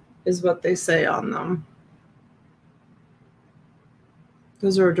bread, is what they say on them.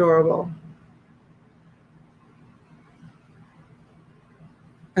 Those are adorable.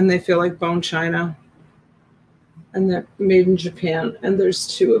 And they feel like bone china. And they're made in Japan. And there's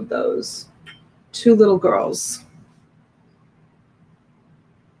 2 of those. 2 little girls.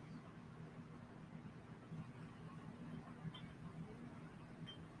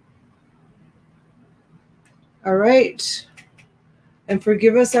 All right. And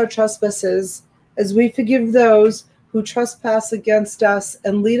forgive us our trespasses, as we forgive those who trespass against us,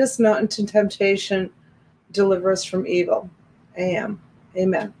 and lead us not into temptation, deliver us from evil. Amen.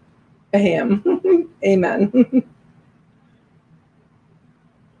 Amen. Amen. Amen.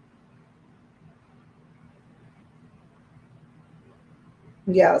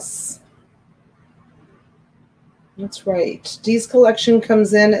 Yes. That's right. Dee's collection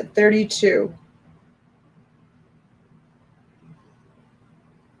comes in at 32.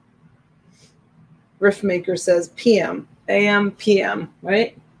 Riffmaker says PM, AM, PM,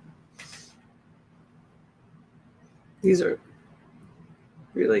 right? These are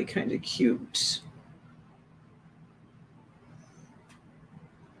really kind of cute.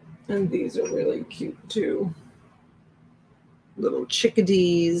 And these are really cute too. Little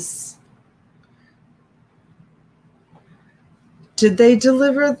chickadees. Did they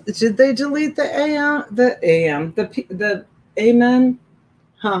delete the AM? The amen?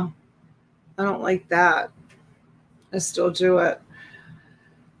 Huh. I don't like that. I still do it.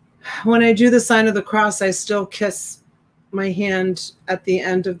 When I do the sign of the cross, I still kiss my hand at the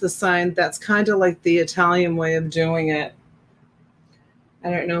end of the sign. That's kind of like the Italian way of doing it. I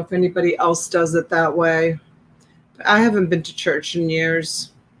don't know if anybody else does it that way. I haven't been to church in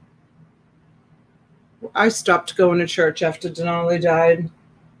years. I stopped going to church after Denali died.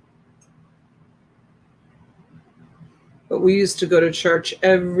 But we used to go to church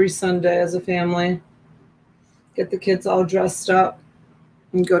every Sunday as a family. Get the kids all dressed up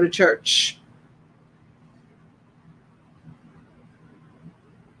and go to church.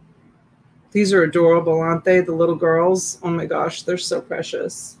 These are adorable, aren't they? The little girls. Oh my gosh, they're so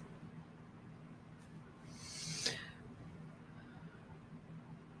precious.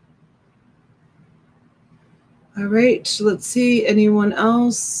 All right, let's see. Anyone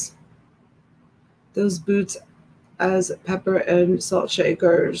else? Those boots as pepper and salt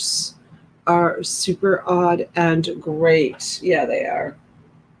shakers are super odd and great. Yeah, they are.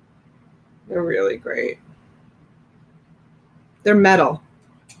 They're really great. They're metal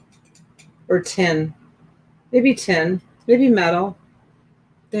or tin. Maybe tin, maybe metal.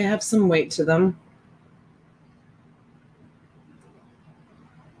 They have some weight to them.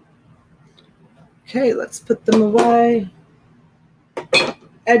 Okay, let's put them away.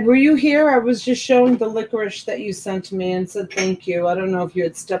 Ed, were you here? I was just showing the licorice that you sent me and said thank you. I don't know if you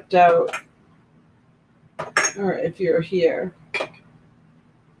had stepped out or if you're here.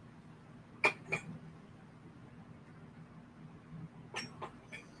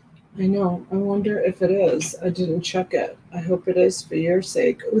 I know. I wonder if it is. I didn't check it. I hope it is for your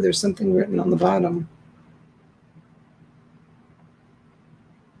sake. Oh, there's something written on the bottom.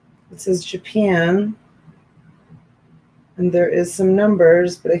 It says Japan. And there is some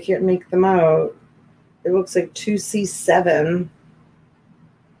numbers, but I can't make them out. It looks like 2C7.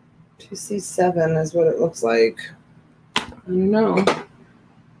 2C7 is what it looks like. I don't know.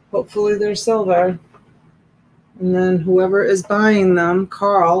 Hopefully they're silver. And then whoever is buying them,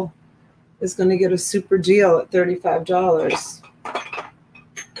 Carl, is going to get a super deal at $35.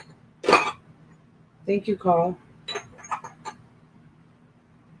 Thank you, Carl.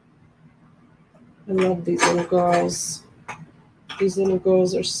 I love these little girls. These little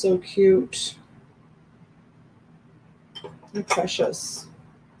girls are so cute. They're precious.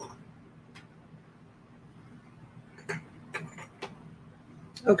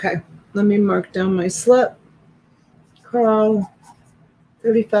 Okay, let me mark down my slip. Carl,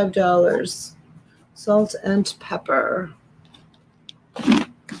 $35. Salt and pepper.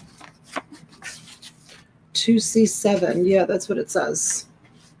 2C7. Yeah, that's what it says.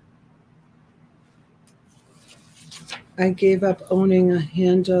 I gave up owning a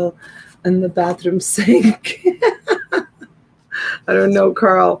handle in the bathroom sink. I don't know,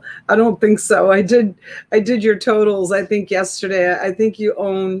 Carl. I don't think so. I did your totals, I think, yesterday. I think you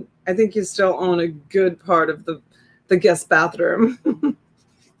still own a good part of the guest bathroom.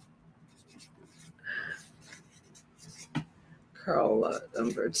 Carl,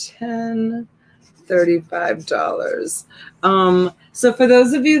 number 10, $35. So for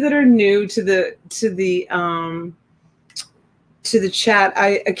those of you that are new to the chat,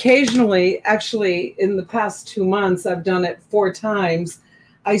 I occasionally, actually in the past 2 months, I've done it 4 times.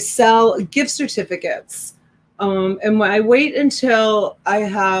 I sell gift certificates. And when I wait until I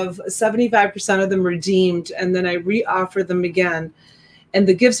have 75% of them redeemed, and then I re-offer them again. And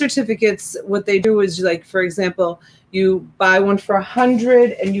the gift certificates, what they do is, like, for example, you buy one for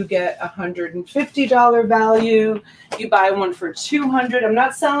 $100 and you get $150 value. You buy one for $200. I'm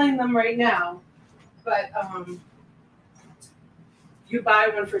not selling them right now, but you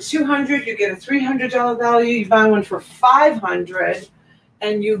buy one for $200, you get a $300 value. You buy one for $500,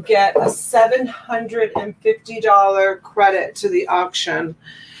 and you get a $750 credit to the auction.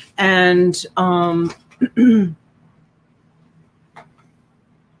 And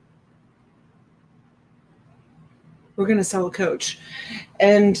we're going to sell a coach.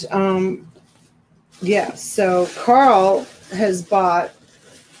 And yeah, so Carl has bought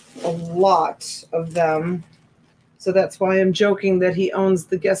a lot of them. So that's why I'm joking that he owns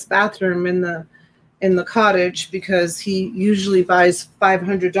the guest bathroom in the cottage, because he usually buys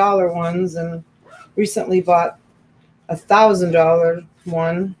 $500 ones and recently bought a $1,000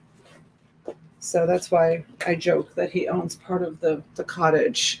 one. So that's why I joke that he owns part of the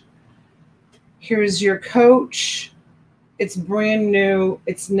cottage. Here's your coach. It's brand new.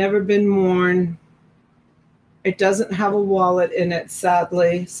 It's never been worn. It doesn't have a wallet in it,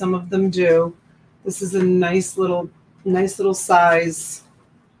 sadly. Some of them do. This is a nice little size.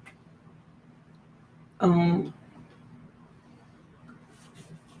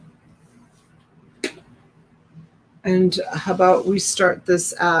 And how about we start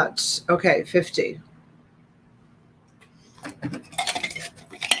this at, okay, 50.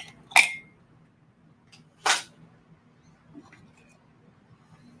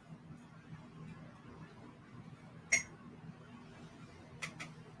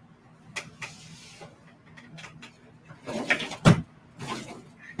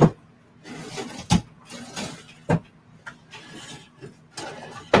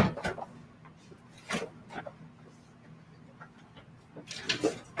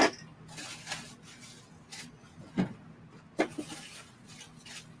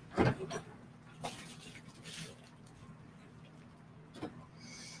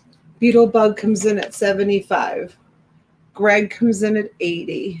 Beetlebug comes in at 75. Greg comes in at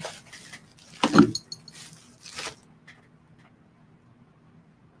 80.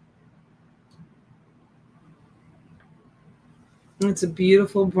 It's a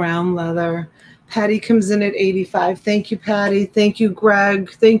beautiful brown leather. Patty comes in at 85. Thank you, Patty. Thank you, Greg.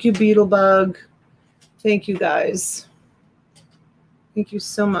 Thank you, Beetlebug. Thank you, guys. Thank you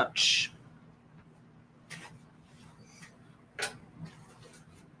so much.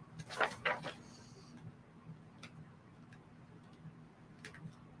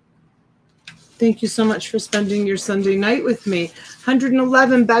 Thank you so much for spending your Sunday night with me.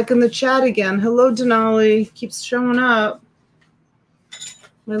 111 back in the chat again. Hello, Denali. Keeps showing up.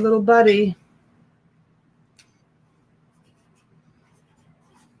 My little buddy.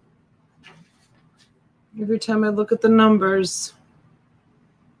 Every time I look at the numbers.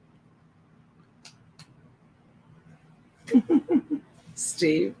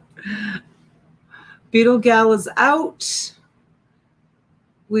 Steve. Beetle Gal is out.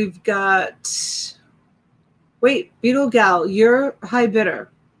 We've got, wait, Beetle Gal, you're high bidder.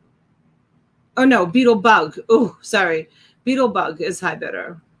 Oh no, Beetle Bug. Oh, sorry. Beetle Bug is high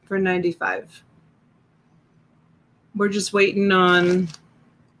bidder for 95. We're just waiting on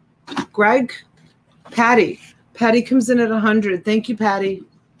Greg. Patty. Patty comes in at 100. Thank you, Patty.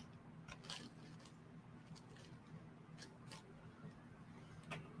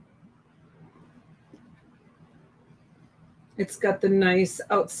 It's got the nice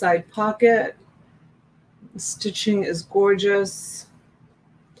outside pocket. The stitching is gorgeous.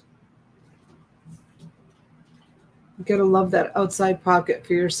 You gotta love that outside pocket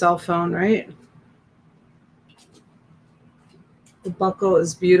for your cell phone, right? The buckle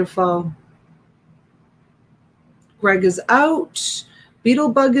is beautiful. Greg is out.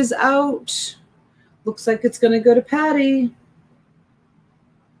 Beetlebug is out. Looks like it's gonna go to Patty.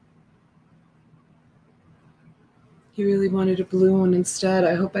 He really wanted a blue one instead.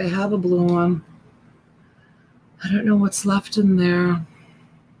 I hope I have a blue one. I don't know what's left in there.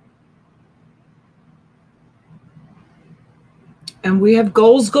 And we have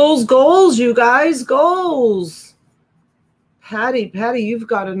goals, goals, goals, you guys, goals. Patty, you've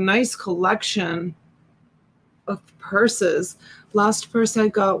got a nice collection of purses. Last purse I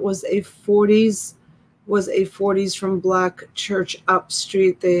got was a 40s, from Black Church Up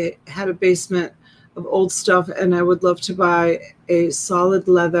Street. They had a basement of old stuff, and I would love to buy a solid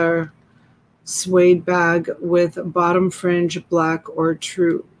leather suede bag with bottom fringe black or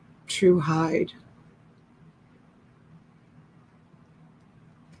true hide.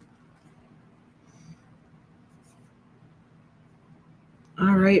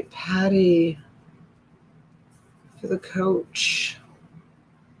 All right, Patty, for the coach.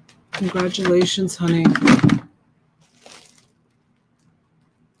 Congratulations, honey.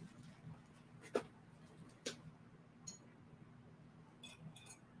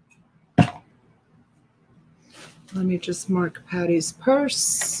 Let me just mark Patty's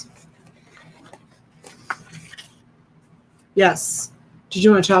purse. Yes. Did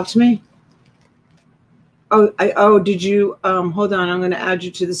you want to talk to me? Oh, did you, hold on, I'm going to add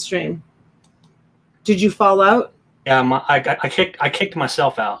you to the stream. Did you fall out? Yeah, I kicked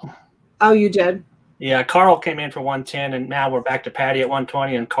myself out. Oh, you did? Yeah, Carl came in for 110, and now we're back to Patty at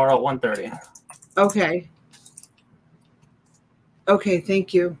 120 and Carl at 130. Okay. Okay,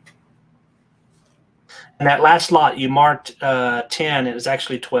 thank you. And that last lot you marked 10, it was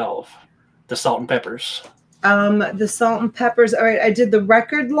actually 12, the salt and peppers. The salt and peppers. All right, I did the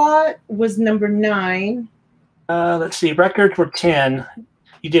record lot was number 9. Let's see, records were 10.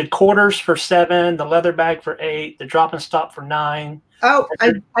 You did quarters for 7, the leather bag for 8, the drop and stop for 9. Oh,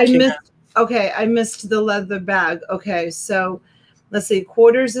 I missed. Okay, I missed the leather bag. Okay, so let's see,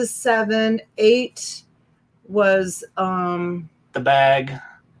 quarters is 7, 8 was the bag,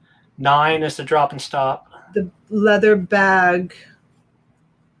 9 is the drop and stop. The leather bag.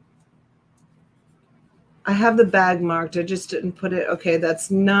 I have the bag marked. I just didn't put it. Okay,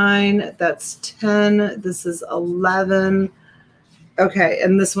 that's 9. That's 10. This is 11. Okay,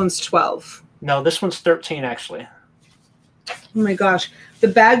 and this one's 12. No, this one's 13 actually. Oh my gosh. The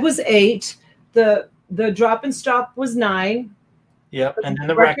bag was 8. The drop and stop was 9. Yep, and then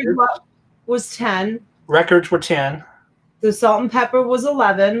the record was 10. Records were 10. The salt and pepper was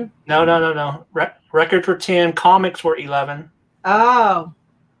 11. No. Records were 10. Comics were 11. Oh.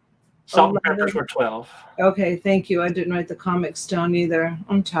 Salt and peppers were 12. Okay, thank you. I didn't write the comics down either.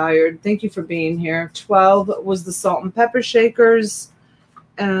 I'm tired. Thank you for being here. 12 was the salt and pepper shakers,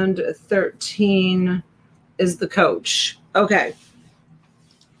 and 13 is the coach. Okay.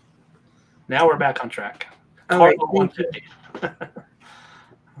 Now we're back on track. All right, 150.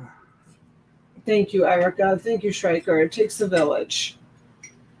 Thank you, Erica. Thank you, Schreiker. It takes a village.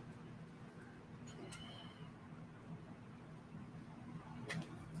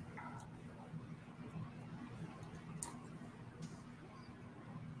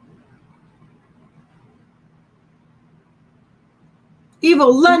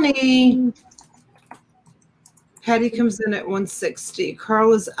 Evil Lenny. Patty comes in at 160.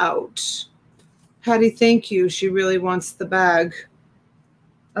 Carl is out. Patty, thank you. She really wants the bag.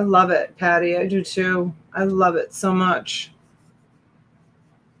 I love it, Patty. I do too. I love it so much.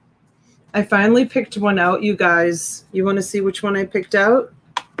 I finally picked one out, you guys. You want to see which one I picked out?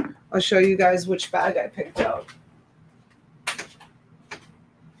 I'll show you guys which bag I picked out.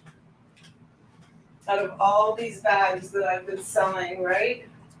 Out of all these bags that I've been selling, right?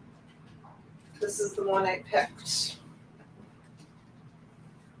 This is the one I picked.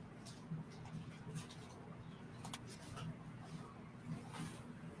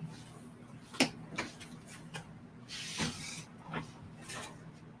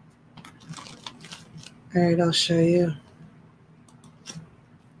 All right, I'll show you.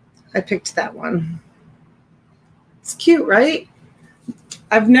 I picked that one. It's cute, right?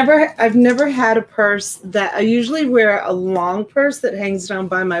 I've never had a purse that I usually wear a long purse that hangs down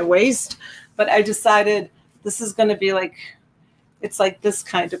by my waist, but I decided this is going to be like, it's like this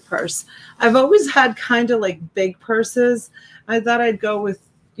kind of purse. I've always had kind of like big purses. I thought I'd go with,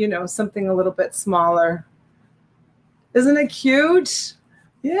 you know, something a little bit smaller. Isn't it cute?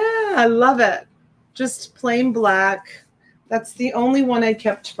 Yeah, I love it. Just plain black. That's the only one I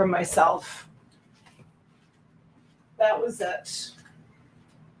kept for myself. That was it.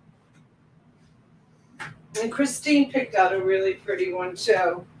 And Christine picked out a really pretty one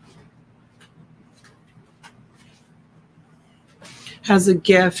too. Has a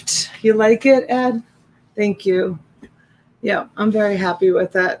gift. You like it, Ed? Thank you. Yeah, I'm very happy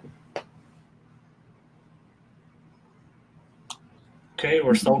with it. Okay,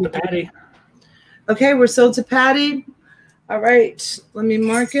 we're sold to Patty. Okay, we're sold to Patty. All right, let me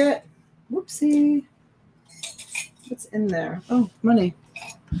mark it. Whoopsie. What's in there? Oh, money.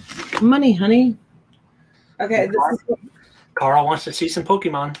 Money, honey. Okay, this is Carl wants to see some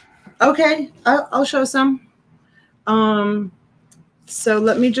Pokemon. okay. I'll show some. So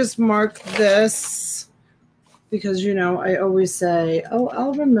let me just mark this because, you know, I always say, oh,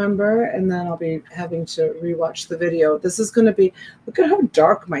 I'll remember, and then I'll be having to rewatch the video. This is going to be, look at how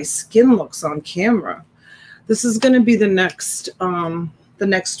dark my skin looks on camera. This is going to be the next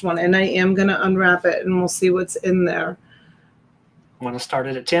one, and I am going to unwrap it, and we'll see what's in there. Want to start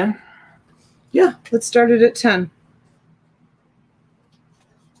it at 10? Yeah, let's start it at 10.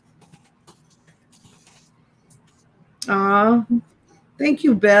 Thank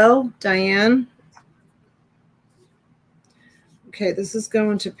you, Bill, Diane. Okay, this is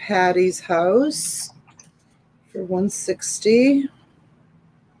going to Patty's house for 160.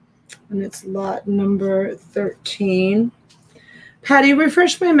 And it's lot number 13. Patty,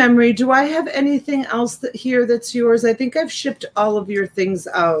 refresh my memory. Do I have anything else here that's yours? I think I've shipped all of your things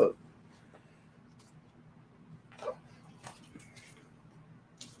out.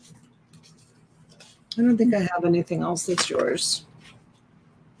 I don't think I have anything else that's yours.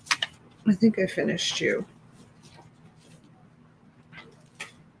 I think I finished you.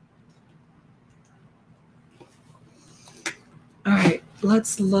 All right,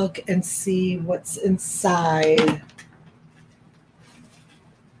 let's look and see what's inside.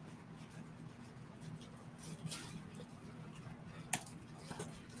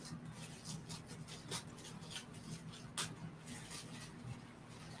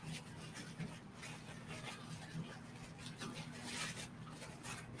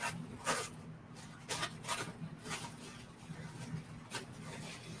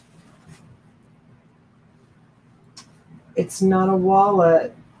 It's not a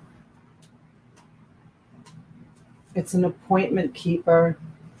wallet. It's an appointment keeper.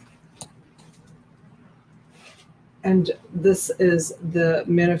 And this is the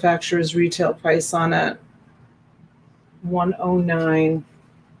manufacturer's retail price on it. $109.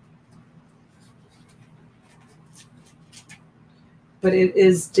 But it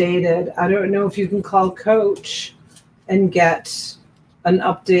is dated. I don't know if you can call Coach and get an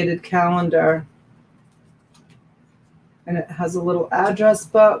updated calendar. And it has a little address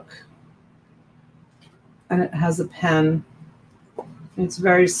book. And it has a pen. It's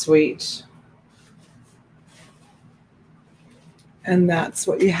very sweet. And that's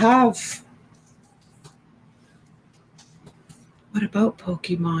what you have. What about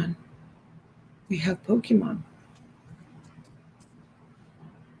Pokemon? We have Pokemon.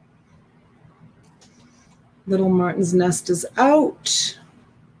 Little Martin's Nest is out.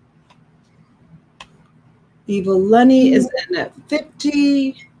 Evil Lenny is in at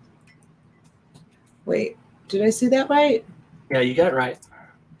 50. Wait, did I see that right? Yeah, you got it right.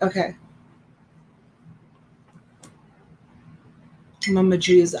 Okay. Mama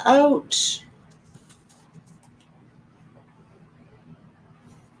G is out.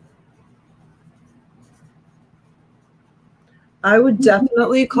 I would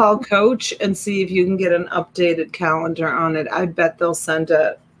definitely call Coach and see if you can get an updated calendar on it. I bet they'll send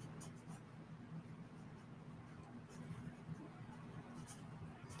it.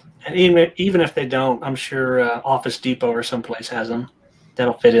 And even if they don't, I'm sure Office Depot or someplace has them.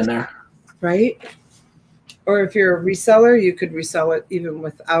 That'll fit in there. Right? Or if you're a reseller, you could resell it even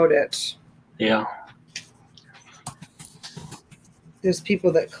without it. Yeah. There's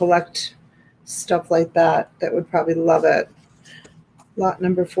people that collect stuff like that that would probably love it. Lot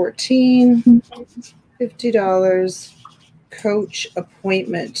number 14, $50, Coach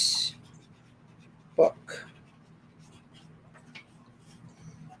appointment book.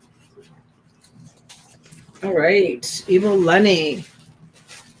 All right, Evil Lenny.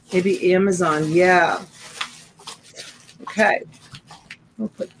 Maybe Amazon, yeah. Okay, we'll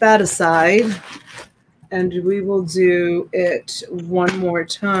put that aside. And we will do it one more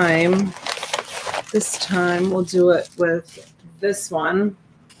time. This time we'll do it with this one.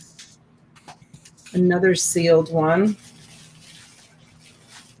 Another sealed one.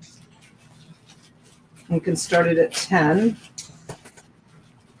 We can start it at 10.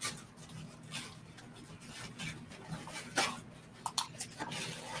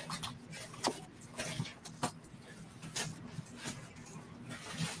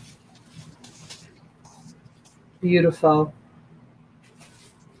 Beautiful.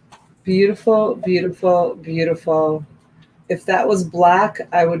 Beautiful, beautiful, beautiful. If that was black,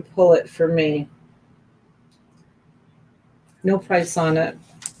 I would pull it for me. No price on it.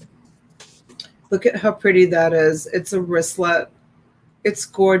 Look at how pretty that is. It's a wristlet. It's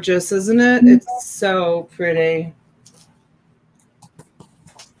gorgeous, isn't it? It's so pretty.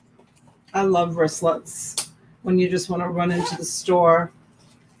 I love wristlets when you just want to run into the store.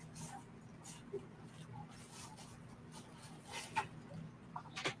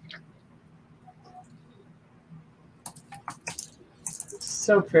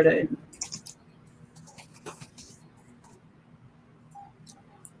 So pretty.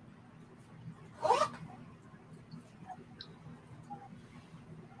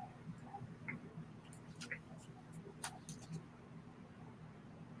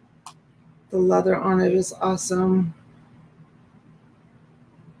 The leather on it is awesome.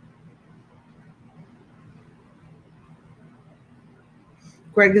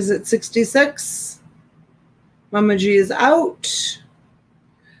 Greg is at 66. Mama G is out.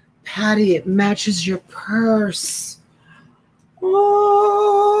 Patty, it matches your purse.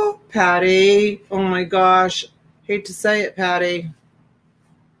 Oh, Patty. Oh my gosh. Hate to say it, Patty.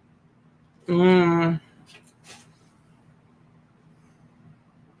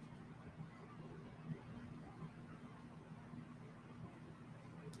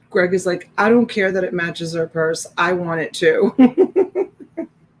 Greg is like, I don't care that it matches her purse. I want it too.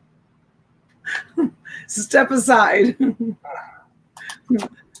 Step aside.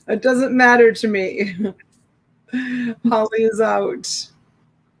 It doesn't matter to me. Holly is out.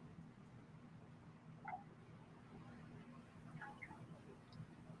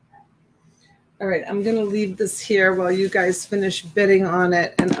 All right, I'm going to leave this here while you guys finish bidding on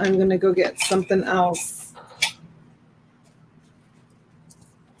it, and I'm going to go get something else.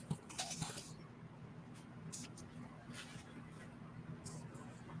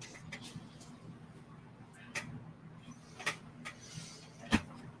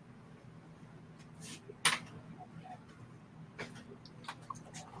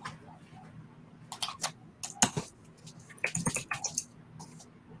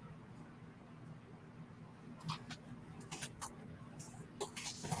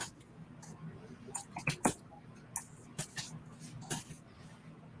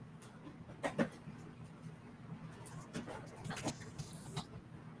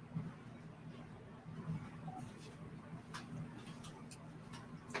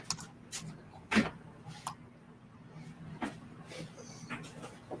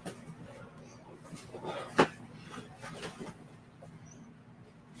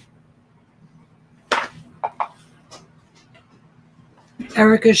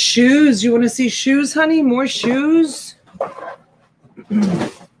 Erica, shoes. You want to see shoes, honey? More shoes?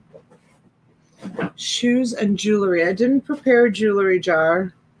 Shoes and jewelry. I didn't prepare a jewelry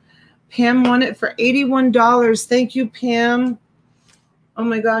jar. Pam won it for $81. Thank you, Pam. Oh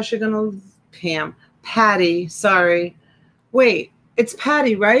my gosh, you're going to... Pam. Patty. Sorry. Wait, it's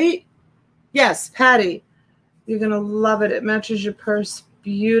Patty, right? Yes, Patty. You're going to love it. It matches your purse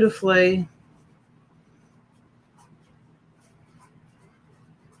beautifully.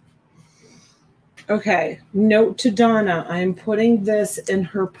 Okay, note to Donna, I'm putting this in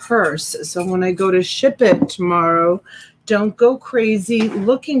her purse. So when I go to ship it tomorrow, don't go crazy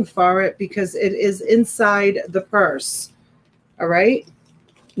looking for it because it is inside the purse. All right?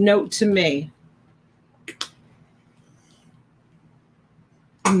 Note to me.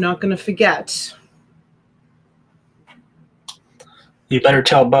 I'm not going to forget. You better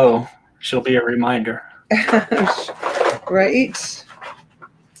tell Bo. She'll be a reminder. Right?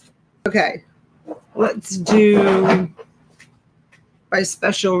 Okay. Let's do by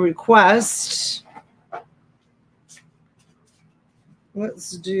special request.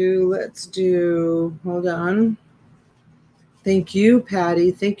 Let's do, hold on. Thank you,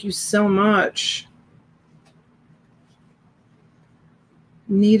 Patty. Thank you so much.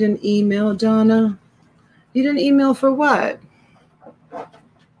 Need an email, Donna? Need an email for what?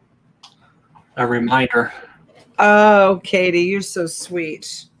 A reminder. Oh, Katie, you're so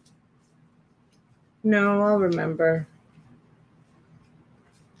sweet. No, I'll remember.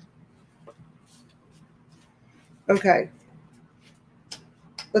 Okay.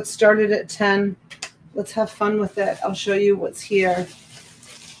 Let's start it at 10. Let's have fun with it. I'll show you what's here.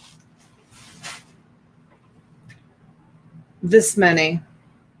 This many.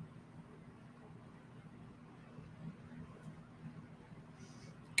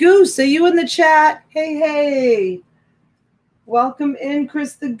 Goose, are you in the chat? Hey, hey. Welcome in,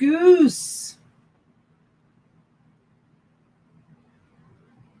 Chris the Goose.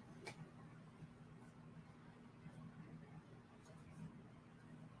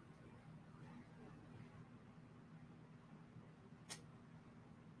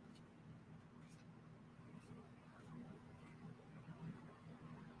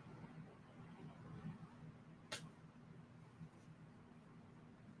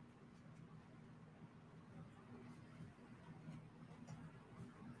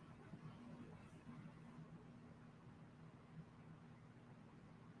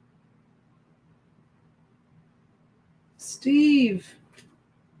 Steve,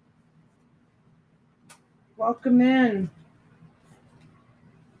 welcome in.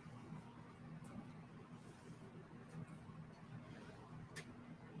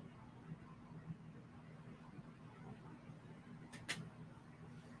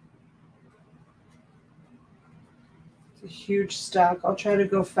 It's a huge stack. I'll try to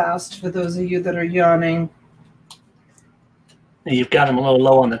go fast for those of you that are yawning. And you've got them a little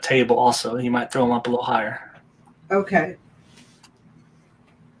low on the table also. You might throw them up a little higher. Okay.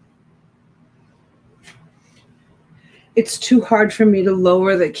 It's too hard for me to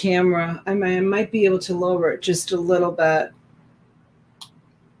lower the camera. I might be able to lower it just a little bit.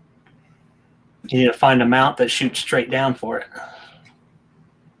 You need to find a mount that shoots straight down for it.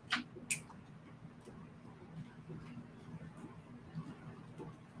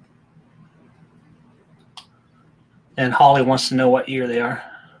 And Holly wants to know what year they are.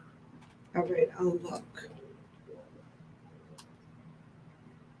 All right, I'll look.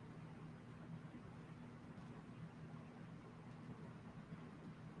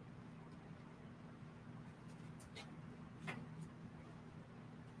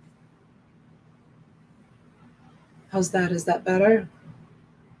 How's that? Is that better?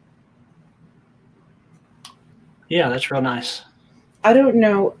 Yeah, that's real nice. I don't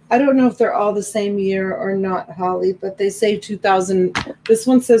know. I don't know if they're all the same year or not, Holly, but they say 2000. This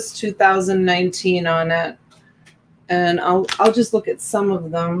one says 2019 on it. And I'll just look at some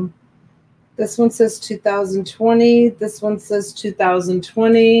of them. This one says 2020. This one says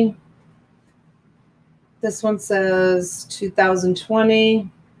 2020. This one says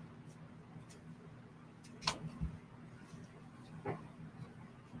 2020.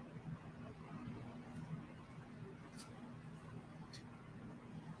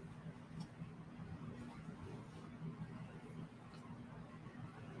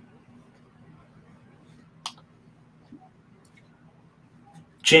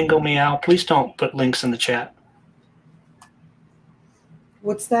 Jingle meow. Please don't put links in the chat.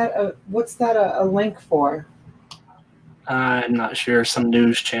 What's that a link for? I'm not sure. Some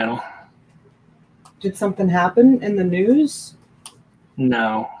news channel. Did something happen in the news?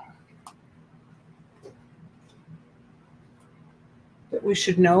 No. That we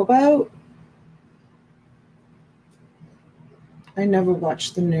should know about? I never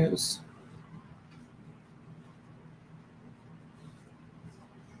watch the news.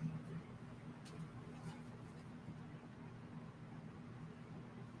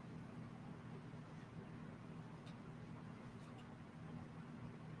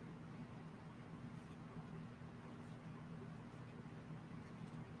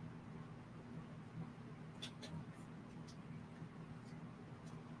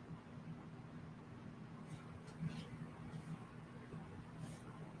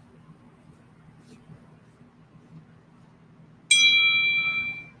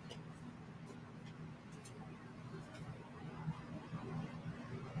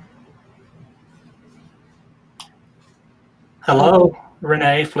 Hello,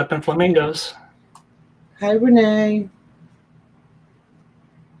 Renee, flipping flamingos. Hi, Renee.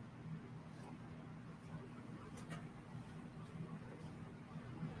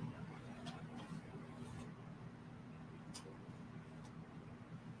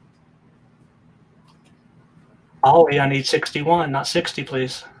 Ollie, I need 61, not 60,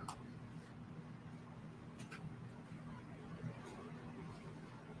 please.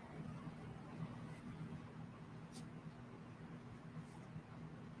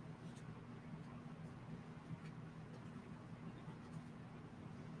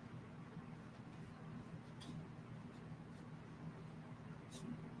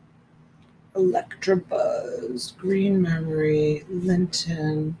 Electrobuzz, Green Memory,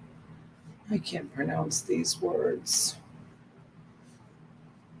 Linton. I can't pronounce these words.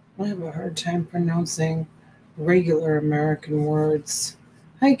 I have a hard time pronouncing regular American words.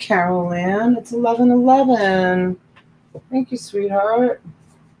 Hi, Carol Ann. It's 11:11. Thank you, sweetheart.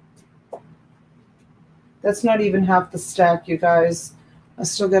 That's not even half the stack, you guys. I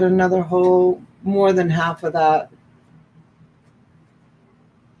still got another whole, more than half of that.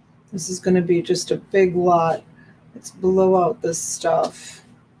 This is going to be just a big lot. Let's blow out this stuff.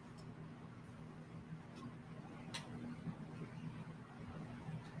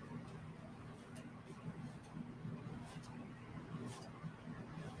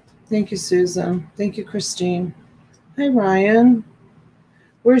 Thank you, Susan. Thank you, Christine. Hi, Ryan.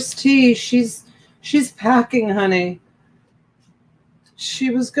 Where's T? She's packing, honey. She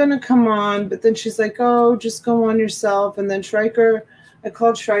was gonna come on, but then she's like, "Oh, just go on yourself." And then Schreiker, I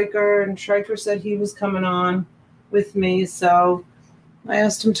called Schreiker, and Schreiker said he was coming on with me. So I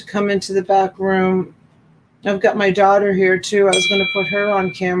asked him to come into the back room. I've got my daughter here too. I was gonna put her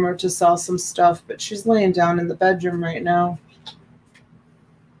on camera to sell some stuff, but she's laying down in the bedroom right now.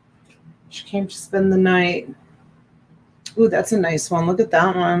 She came to spend the night. Ooh, that's a nice one. Look at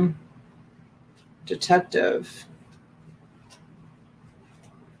that one. Detective.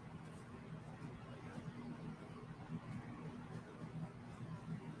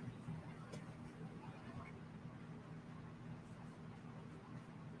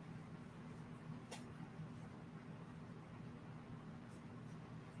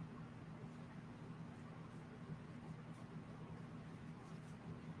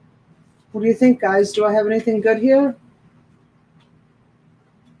 What do you think, guys? Do I have anything good here?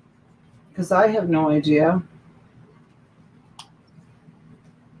 Because I have no idea.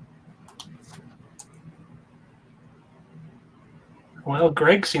 Well,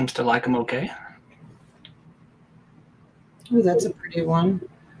 Greg seems to like them okay. Ooh, that's a pretty one.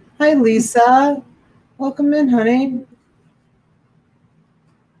 Hi, Lisa. Welcome in, honey.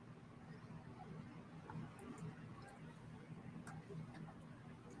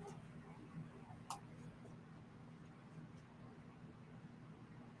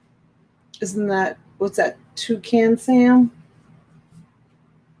 Isn't that, what's that, toucan, Sam?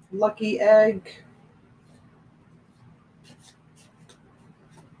 Lucky egg.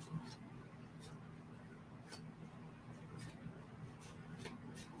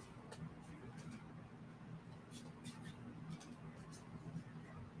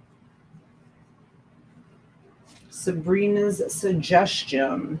 Sabrina's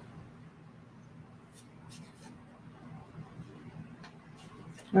suggestion.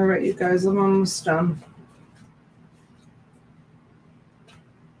 All right, you guys, I'm almost done.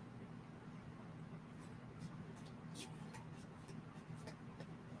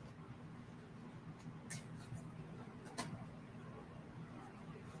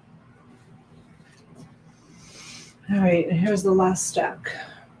 All right, and here's the last stack.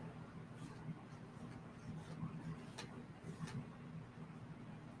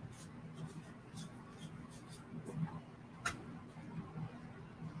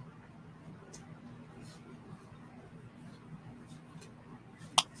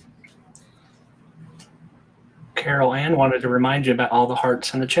 Carol Ann wanted to remind you about all the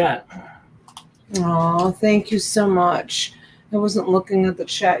hearts in the chat. Oh, thank you so much. I wasn't looking at the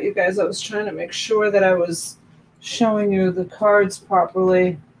chat, you guys. I was trying to make sure that I was showing you the cards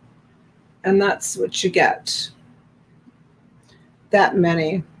properly. And that's what you get. That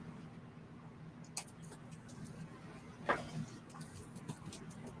many.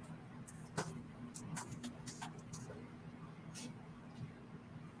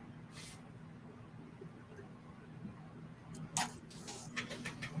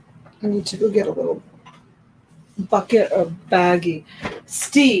 I need to go get a little bucket or baggie.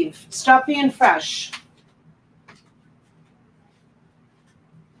 Steve, stop being fresh.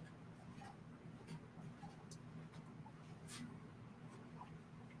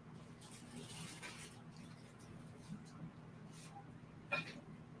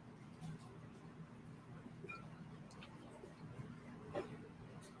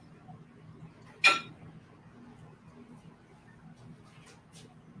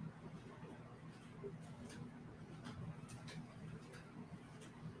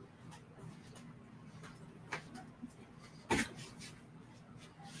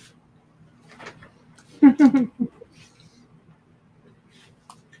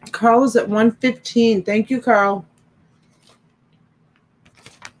 Carl is at 115. Thank you, Carl.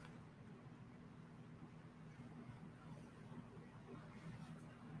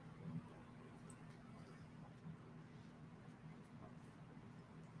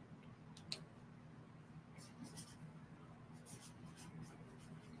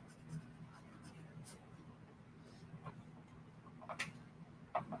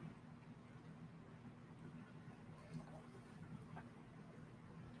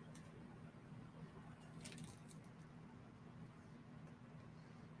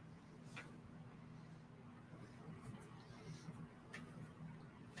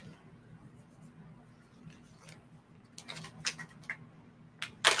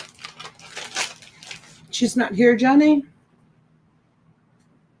 She's not here, Johnny?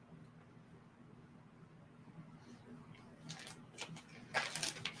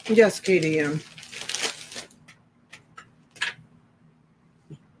 Yes, Katie. Let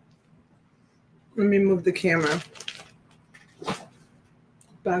me move the camera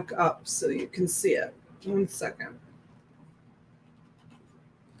back up so you can see it. 1 second.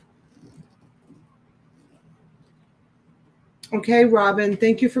 Okay, Robin,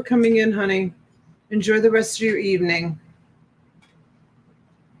 thank you for coming in, honey. Enjoy the rest of your evening.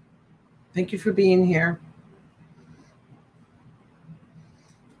 Thank you for being here.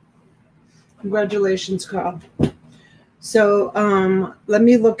 Congratulations, Carl. So let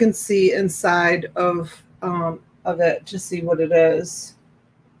me look and see inside of it to see what it is.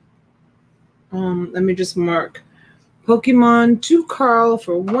 Let me just mark Pokemon to Carl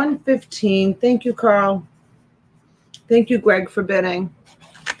for 115. Thank you, Carl. Thank you, Greg, for bidding.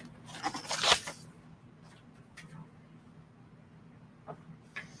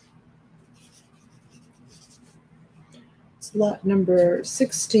 It's lot number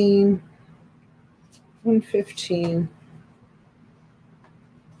 16, 115.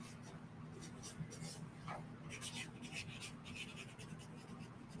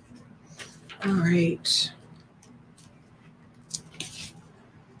 All right.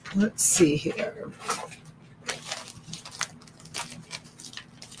 Let's see here.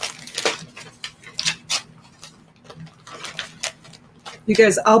 You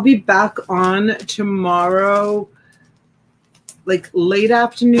guys, I'll be back on tomorrow, like late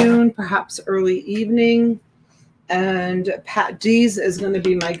afternoon, perhaps early evening. And Pat Dees is going to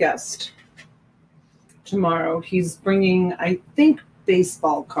be my guest tomorrow. He's bringing, I think,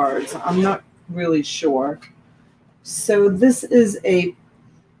 baseball cards. I'm not really sure. So this is a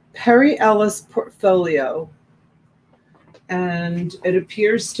Perry Ellis portfolio. And it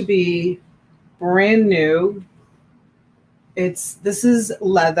appears to be brand new. This is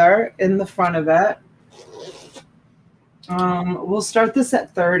leather in the front of it. We'll start this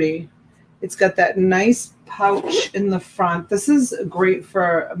at 30. It's got that nice pouch in the front. This is great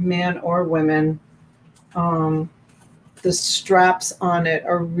for men or women. The straps on it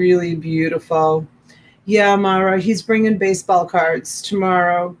are really beautiful. Yeah, Mara, he's bringing baseball cards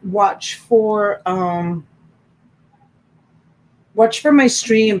tomorrow. Watch for my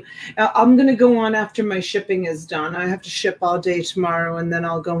stream. I'm going to go on after my shipping is done. I have to ship all day tomorrow, and then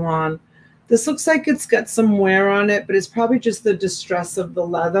I'll go on. This looks like it's got some wear on it, but it's probably just the distress of the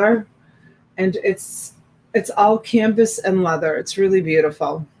leather. And it's all canvas and leather. It's really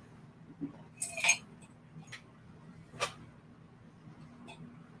beautiful.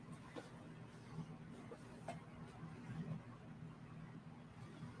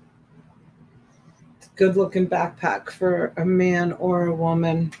 Good looking backpack for a man or a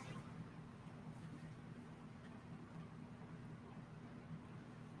woman.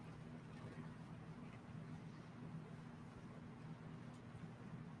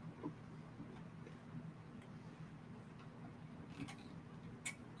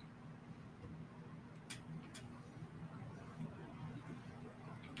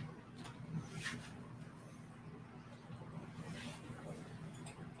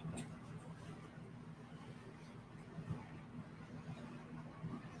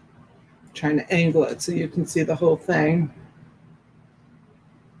 Trying to angle it so you can see the whole thing.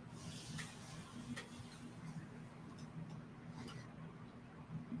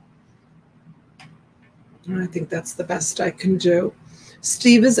 I think that's the best I can do.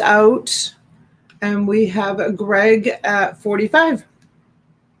 Steve is out, and we have a Greg at 45.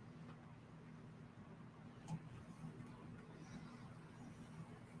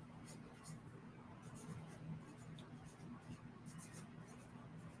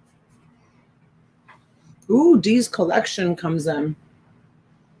 Ooh, Dee's collection comes in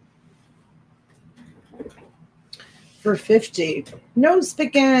for 50. Nose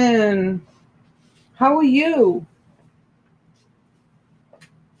picking. How are you?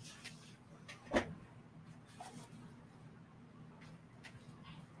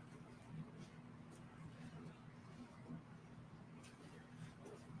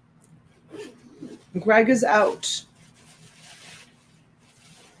 Greg is out.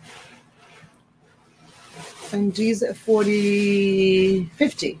 And D's at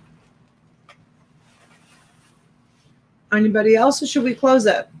 50. Anybody else, or should we close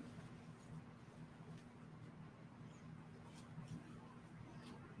it?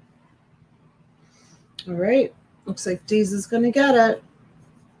 All right. Looks like D's is going to get it.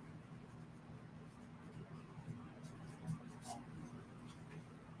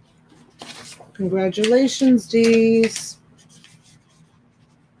 Congratulations, D's.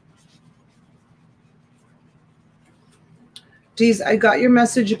 D's, I got your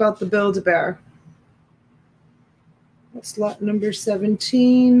message about the Build-A-Bear. That's lot number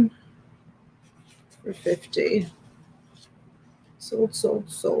 17 for 50. Sold, sold,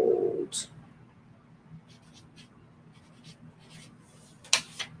 sold.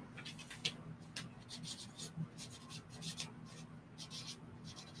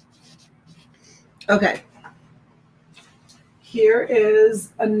 Okay. Here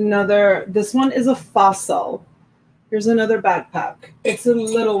is another, this one is a fossil. Here's another backpack. It's a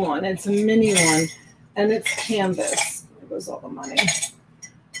little one. It's a mini one. And it's canvas. There goes all the money.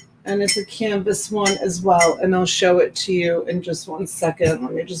 And it's a canvas one as well. And I'll show it to you in just 1 second.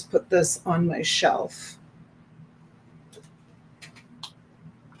 Let me just put this on my shelf.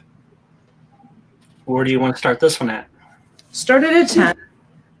 Where do you want to start this one at? Start it at 10.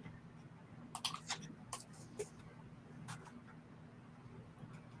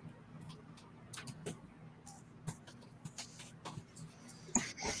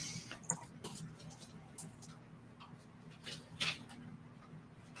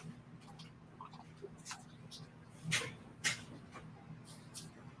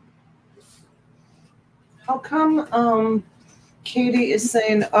 How come Katie is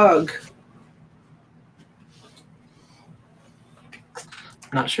saying ugh?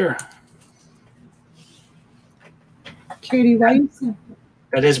 Not sure. Katie, why you saying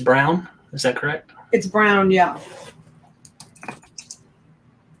That is brown. Is that correct? it's brown? Yeah.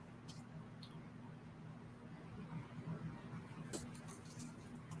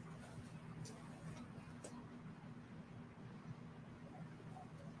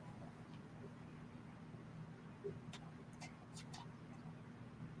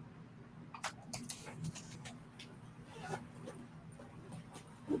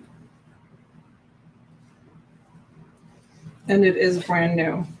 And it is brand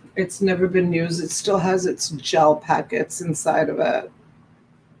new. It's never been used. It still has its gel packets inside of it.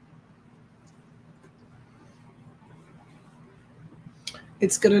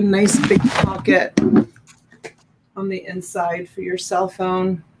 It's got a nice big pocket on the inside for your cell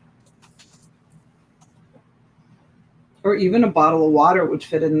phone. Or even a bottle of water would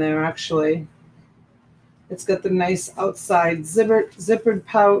fit in there, actually. It's got the nice outside zippered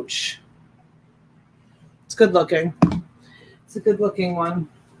pouch. It's good looking. It's a good looking one.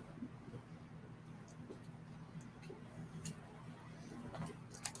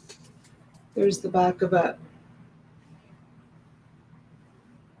 There's the back of it.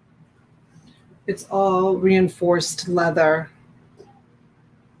 It's all reinforced leather.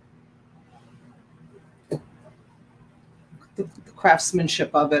 The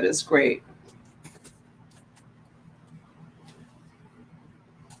craftsmanship of it is great.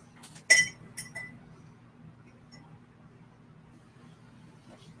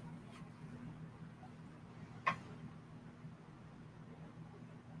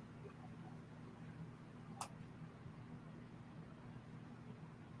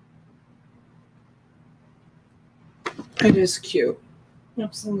 It is cute.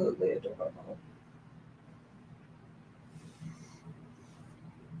 Absolutely adorable.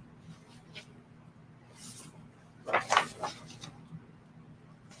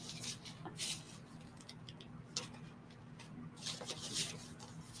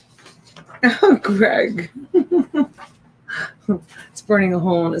 Oh, Greg. It's burning a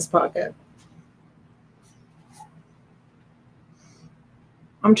hole in his pocket.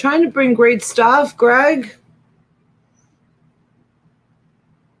 I'm trying to bring great stuff, Greg.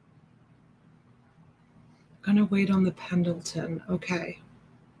 Gonna wait on the Pendleton. Okay.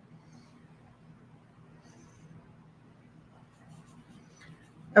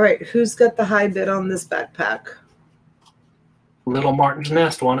 All right, who's got the high bid on this backpack? Little Martin's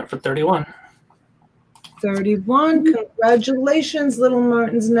Nest won it for 31. 31. Congratulations, Little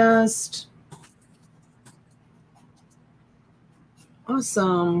Martin's Nest.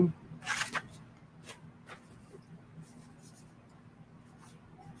 Awesome.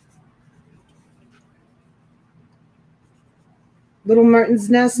 Little Martin's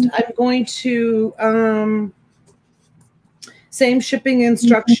Nest. I'm going to same shipping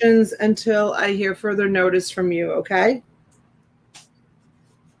instructions until I hear further notice from you, okay?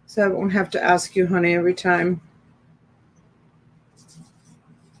 So I won't have to ask you, honey, every time.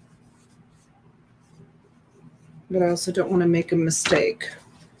 But I also don't want to make a mistake.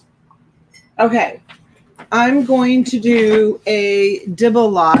 Okay, I'm going to do a dibble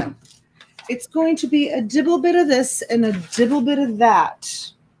lot. It's going to be a dibble bit of this and a dibble bit of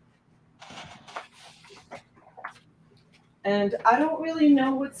that. And I don't really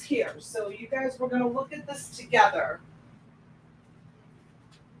know what's here. So you guys, we're going to look at this together.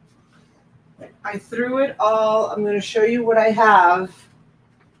 I threw it all. I'm going to show you what I have.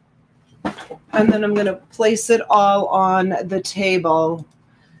 And then I'm going to place it all on the table.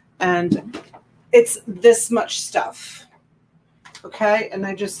 And it's this much stuff. Okay, and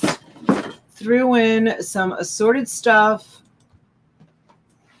I just threw in some assorted stuff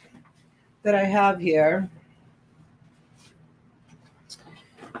that I have here.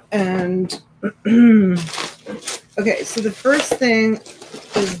 And okay, so the first thing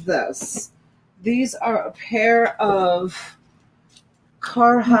is this. These are a pair of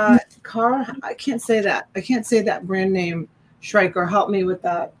I can't say that. I can't say that brand name. Schreiker, help me with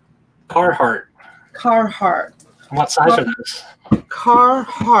that. Carhartt. Carhartt. What size are those?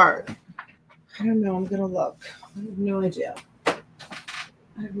 Carhartt. I don't know. I'm going to look. I have no idea. I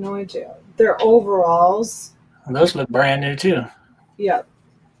have no idea. They're overalls. And those look brand new too. Yep.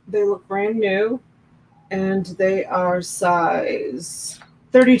 They look brand new. And they are size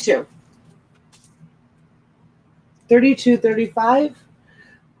 32. 32, 35.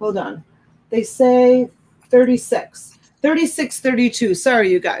 Hold on. They say 36. 36, 32.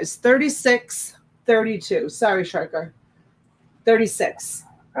 Sorry, you guys. 36, 32. Sorry, Sharker. 36.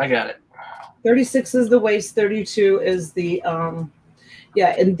 I got it. 36 is the waist. 32 is the,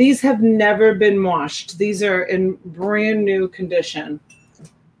 yeah, and these have never been washed. These are in brand new condition.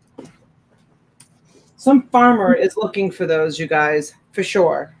 Some farmer is looking for those, you guys, for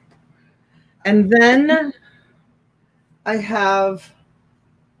sure. And then I have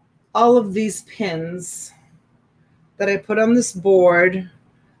all of these pins that I put on this board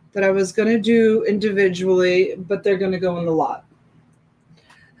that I was going to do individually, but they're going to go in the lot.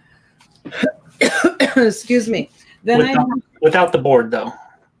 Excuse me. Then without the board, though.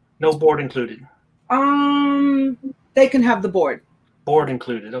 No board included. They can have the board. Board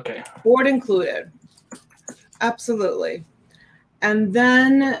included. Okay. Board included. Absolutely. And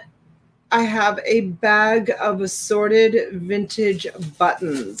then I have a bag of assorted vintage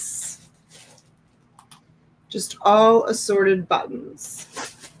buttons. Just all assorted buttons.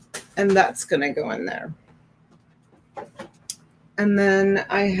 And that's going to go in there. And then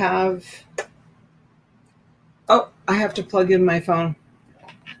I have, oh, I have to plug in my phone.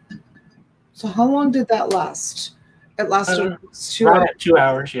 So how long did that last? It lasted 2 hours. 2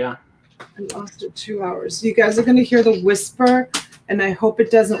 hours, yeah. It lasted 2 hours. You guys are going to hear the whisper, and I hope it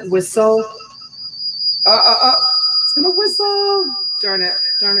doesn't whistle. It's going to whistle. Darn it,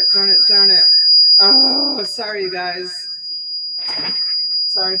 darn it, darn it, darn it. Oh, sorry, you guys.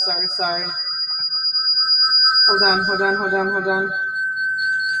 Sorry. Hold on.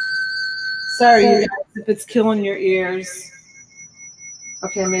 Sorry, you guys, if it's killing your ears.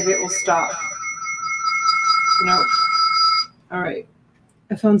 Okay, maybe it will stop. Nope. All right.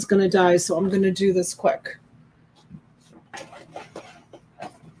 My phone's going to die, so I'm going to do this quick.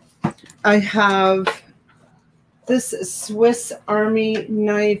 I have this Swiss Army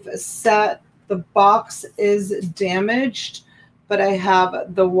knife set. The box is damaged, but I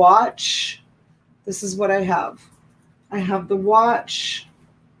have the watch. This is what I have. I have the watch,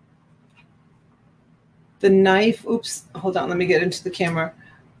 the knife. Oops, hold on. Let me get into the camera.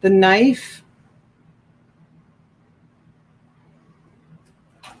 The knife,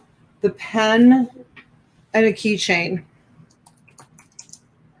 the pen, and a keychain.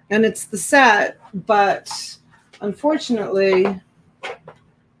 And it's the set, but unfortunately,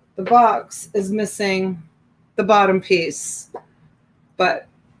 the box is missing the bottom piece. But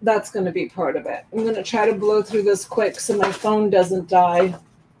that's going to be part of it. I'm going to try to blow through this quick so my phone doesn't die.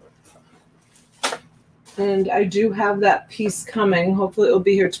 And I do have that piece coming. Hopefully it will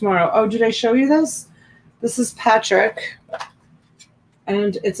be here tomorrow. Oh, did I show you this? This is Patrick.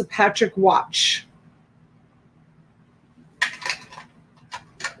 And it's a Patrick watch.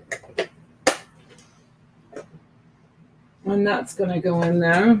 And that's going to go in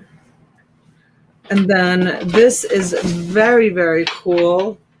there. And then this is very, very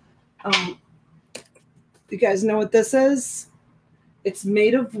cool. You guys know what this is? It's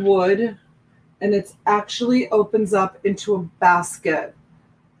made of wood, and it actually opens up into a basket.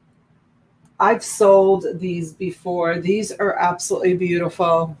 I've sold these before. These are absolutely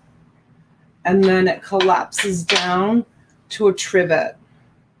beautiful. And then it collapses down to a trivet.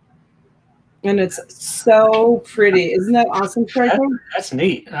 And it's so pretty. Isn't that awesome, Franklin? That's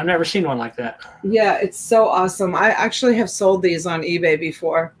neat. I've never seen one like that. Yeah, it's so awesome. I actually have sold these on eBay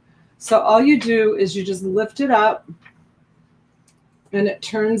before. So all you do is you just lift it up and it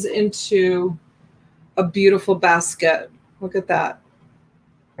turns into a beautiful basket. Look at that.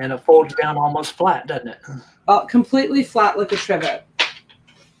 And it folds down almost flat, doesn't it? Completely flat like a trivet.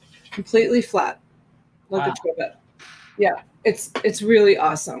 Completely flat like a trivet. Yeah, it's really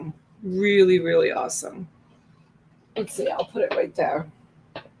awesome. Really, really awesome. Let's see, I'll put it right there.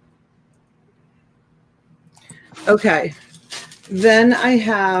 Okay, then I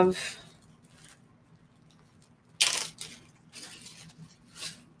have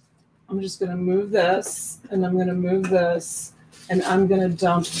I'm just going to move this, and I'm going to move this, and I'm going to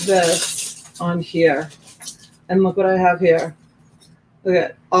dump this on here. And look what I have here. Look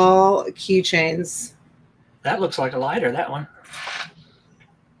at all keychains. That looks like a lighter, that one.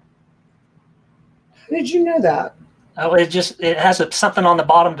 How did you know that? Oh, it has something on the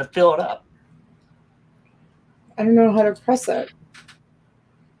bottom to fill it up. I don't know how to press it.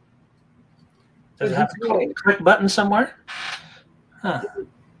 Does it have a click button somewhere? Huh.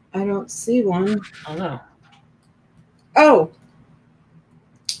 I don't see one. Oh, no. Oh.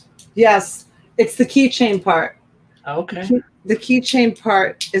 Yes. It's the keychain part. Okay. The keychain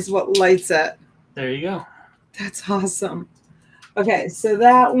part is what lights it. There you go. That's awesome. Okay, so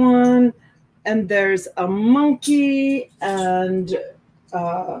that one, and there's a monkey, and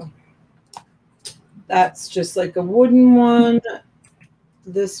that's just like a wooden one.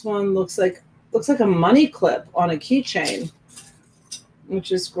 This one looks like a money clip on a keychain,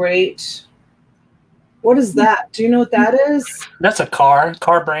 which is great. What is that? Do you know what that is? That's a car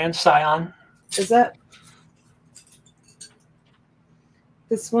brand, Scion. Is that?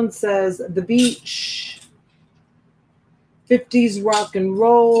 This one says the beach, 50s rock and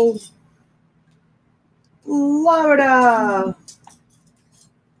roll, Florida,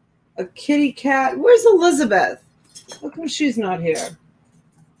 a kitty cat. Where's Elizabeth? How come she's not here?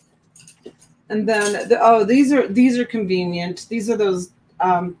 And then these are convenient. These are those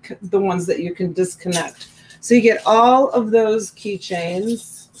the ones that you can disconnect. So you get all of those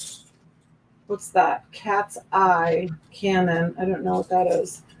keychains. What's that? Cat's eye cannon. I don't know what that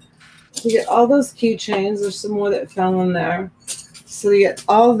is. You get all those keychains. There's some more that fell in there. So you get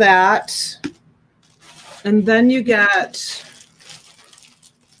all that. And then you get,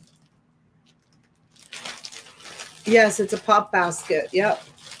 yes, it's a pop basket. Yep.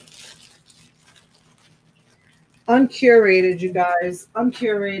 Uncurated, you guys.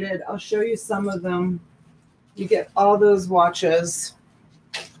 Uncurated. I'll show you some of them. You get all those watches.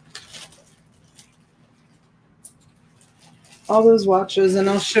 All those watches, and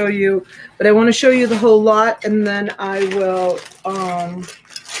I'll show you, but I want to show you the whole lot, and then I will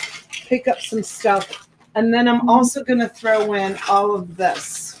pick up some stuff, and then I'm also going to throw in all of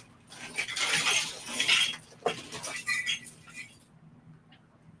this.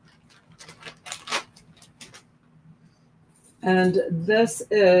 And this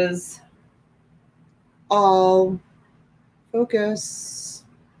is all focus.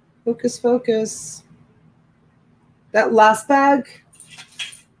 That last bag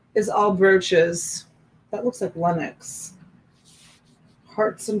is all brooches. That looks like Lennox.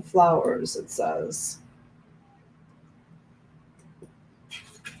 Hearts and flowers, it says.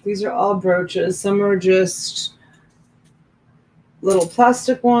 These are all brooches. Some are just little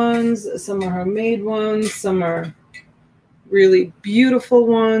plastic ones. Some are homemade ones. Some are really beautiful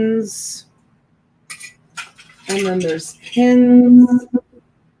ones. And then there's pins.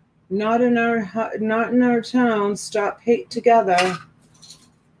 Not in our town. Stop hate together.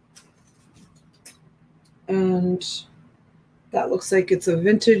 And that looks like it's a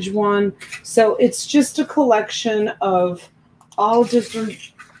vintage one. So it's just a collection of all different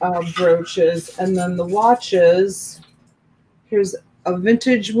brooches, and then the watches. Here's a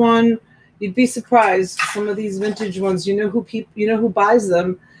vintage one. You'd be surprised. Some of these vintage ones, you know who buys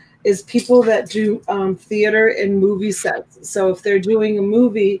them is people that do theater and movie sets. So if they're doing a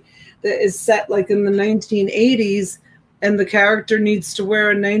movie that is set like in the 1980s and the character needs to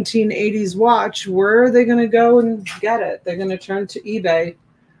wear a 1980s watch, where are they going to go and get it? They're going to turn to eBay.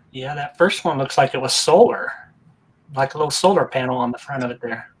 Yeah, that first one looks like it was solar, like a little solar panel on the front of it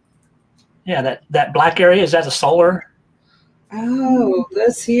there. Yeah, that black area, is that a solar? Oh,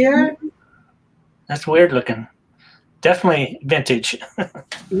 this here? That's weird looking. definitely vintage.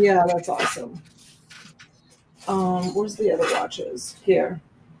 Yeah, that's awesome. Where's the other watches? Here.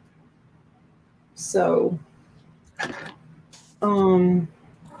 So,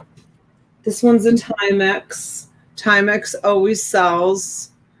 this one's a Timex. Timex always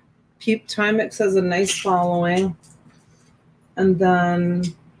sells. Timex has a nice following. And then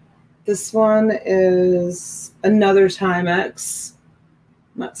this one is another Timex.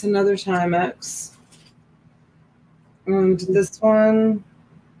 That's another Timex. And this one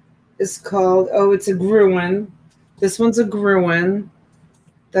is called, oh, it's a Gruen. This one's a Gruen.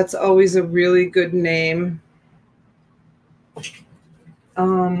 That's always a really good name.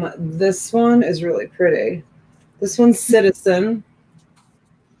 This one is really pretty. This one's Citizen.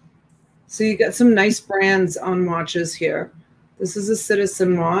 So you get some nice brands on watches here. This is a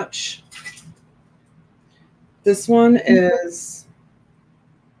Citizen watch. This one is,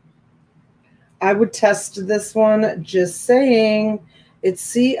 I would test this one, just saying. It's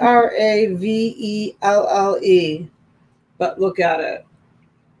Cravelle, but look at it.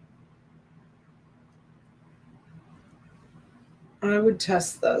 I would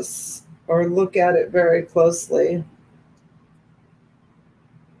test this or look at it very closely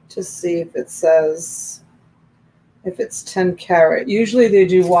to see if it says, if it's 10 karat. Usually they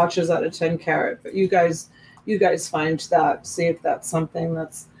do watches out of 10 karat, but you guys find that, see if that's something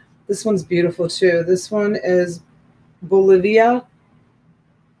that's, this one's beautiful too. This one is Bolivia.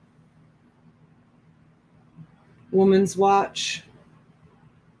 Woman's watch.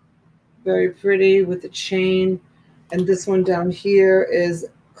 Very pretty with a chain. And this one down here is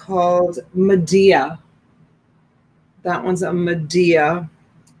called Medea. That one's a Medea.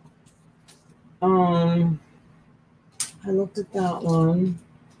 I looked at that one.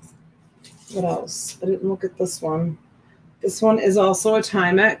 What else? I didn't look at this one. This one is also a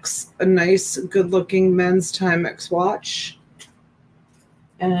Timex, a nice, good-looking men's Timex watch.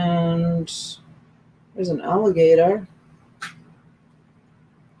 And there's an alligator.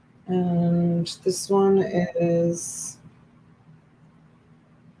 And this one is,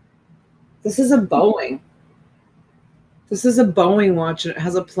 this is a Boeing. This is a Boeing watch and it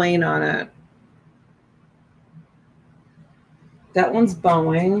has a plane on it. That one's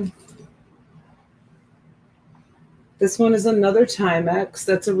Boeing. This one is another Timex.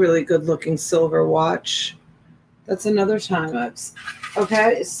 That's a really good looking silver watch. That's another Timex.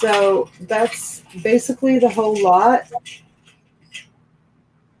 Okay, so that's basically the whole lot.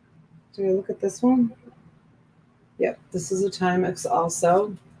 Do we look at this one? Yep, this is a Timex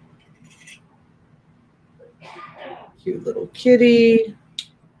also. Cute little kitty.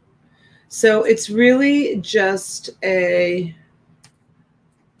 So it's really just a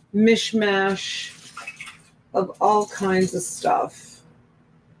mishmash of all kinds of stuff.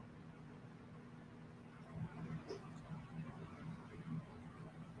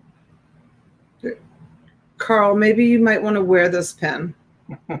 Carl, maybe you might want to wear this pin.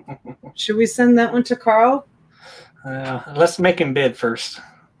 Should we send that one to Carl? Let's make him bid first.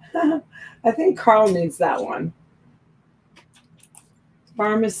 I think Carl needs that one.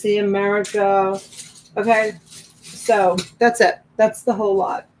 Pharmacy America. Okay, so that's it. That's the whole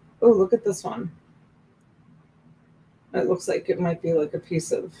lot. Oh, look at this one. It looks like it might be like a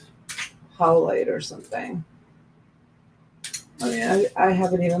piece of howlite or something. I mean, I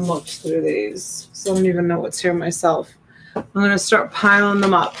haven't even looked through these, so I don't even know what's here myself. I'm going to start piling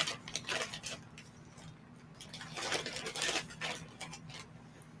them up.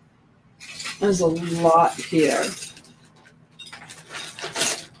 There's a lot here.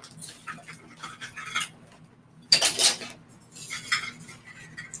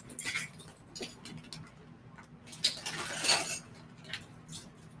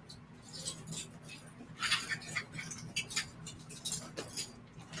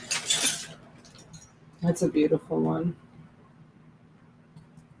 That's a beautiful one.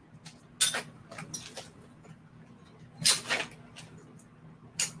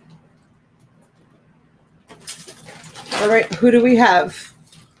 All right, who do we have?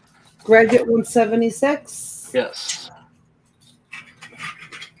 Greg at 176? Yes.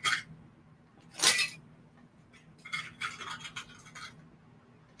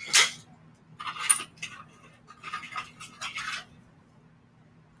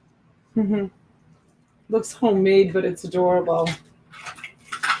 Mm-hmm. Looks homemade, but it's adorable.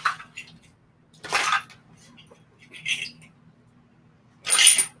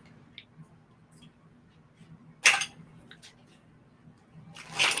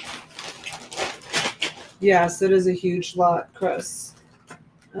 Yes, it is a huge lot, Chris.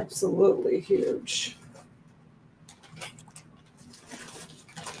 Absolutely huge.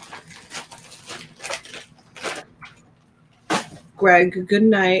 Greg. Good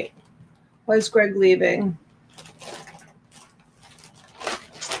night. Why is Greg leaving?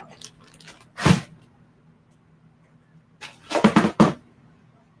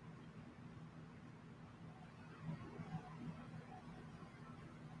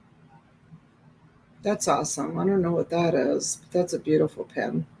 That's awesome. I don't know what that is, but that's a beautiful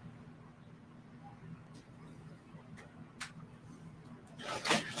pen.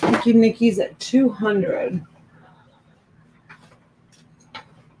 Picky Nicky's at 200.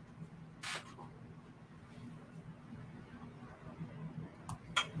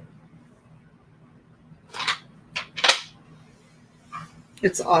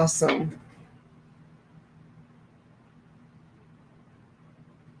 It's awesome.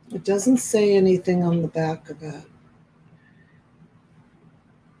 It doesn't say anything on the back of it.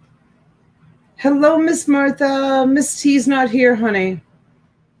 Hello, Miss Martha. Miss T's not here, honey.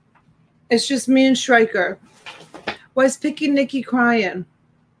 It's just me and Schreiker. Why is Picky Nicky crying?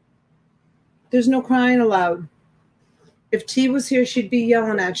 There's no crying allowed. If T was here, she'd be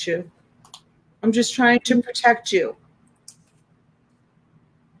yelling at you. I'm just trying to protect you.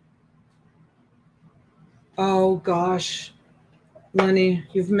 Oh, gosh. Lenny,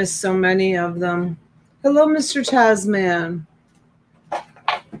 you've missed so many of them. Hello, Mr. Tasman. All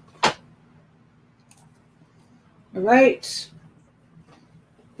right.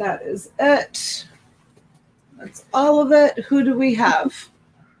 That is it. That's all of it. Who do we have?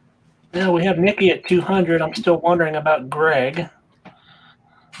 Yeah, we have Nikki at 200. I'm still wondering about Greg.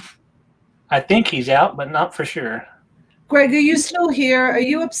 I think he's out, but not for sure. Greg, are you still here? Are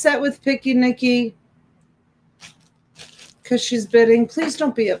you upset with Picky Nicky? Because she's bidding. Please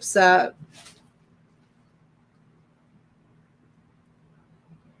don't be upset.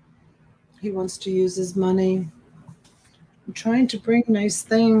 He wants to use his money. I'm trying to bring nice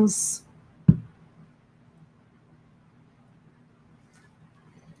things.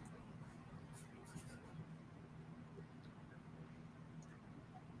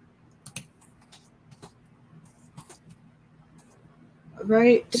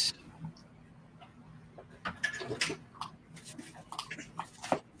 Right.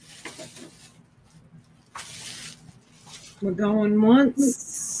 We're going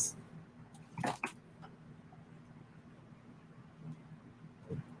once.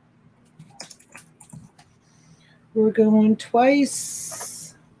 We're going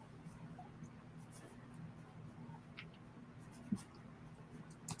twice.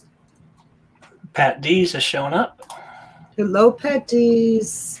 Pat D's has shown up. Hello, Pat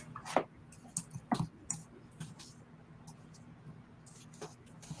D's.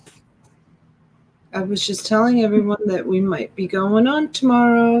 I was just telling everyone that we might be going on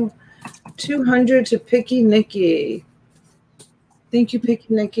tomorrow. 200 to Picky Nicky. Thank you,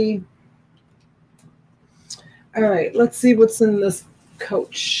 Picky Nicky. All right, let's see what's in this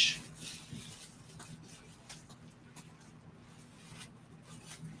coach.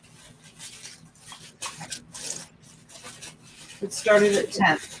 It started at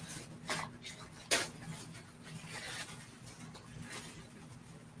 10.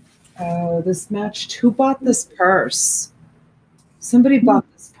 Oh, this matched. Who bought this purse? Somebody bought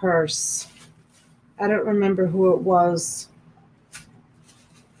this purse. I don't remember who it was.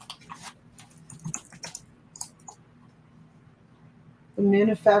 The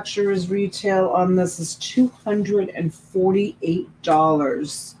manufacturer's retail on this is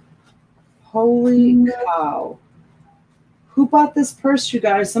 $248. Holy cow. Who bought this purse, you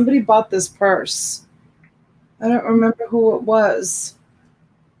guys? Somebody bought this purse. I don't remember who it was.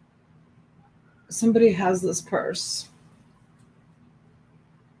 Somebody has this purse.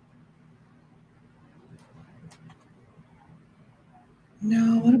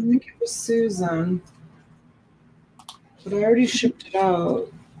 No, I don't think it was Susan. But I already shipped it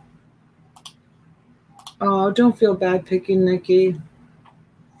out. Oh, don't feel bad, Picky Nicky.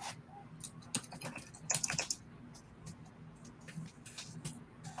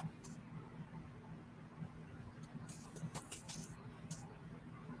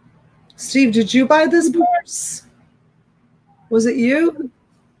 Steve, did you buy this purse? Was it you?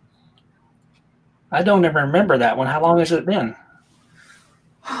 I don't ever remember that one. How long has it been?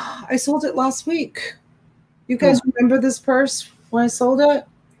 I sold it last week. You guys remember this purse when I sold it?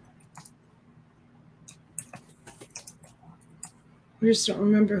 I just don't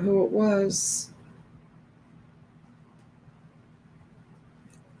remember who it was.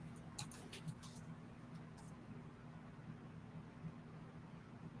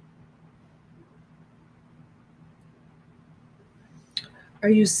 Are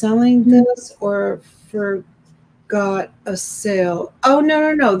you selling this or forgot a sale? Oh,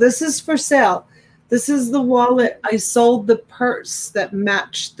 no. This is for sale. This is the wallet. I sold the purse that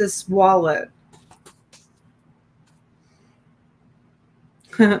matched this wallet.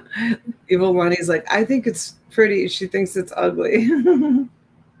 Evil Lonnie's like, I think it's pretty. She thinks it's ugly.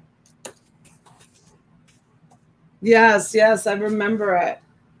 Yes, yes, I remember it.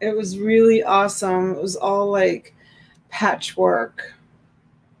 It was really awesome. It was all like patchwork.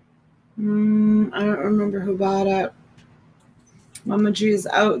 I don't remember who bought it. Mama G is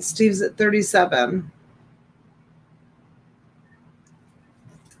out. Steve's at 37.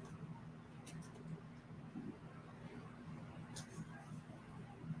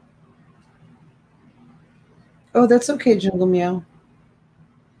 Oh, that's okay, Jingle Meow.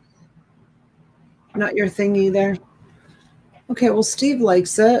 Not your thing either. Okay, well, Steve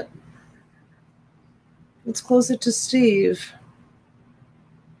likes it. Let's close it to Steve.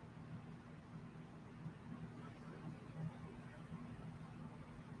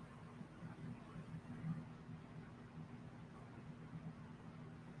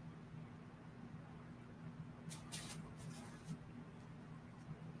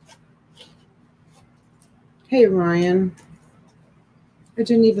 Hey, Ryan. I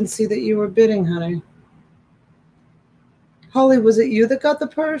didn't even see that you were bidding, honey. Holly, was it you that got the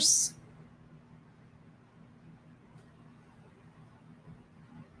purse?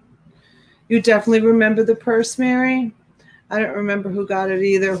 You definitely remember the purse, Mary? I don't remember who got it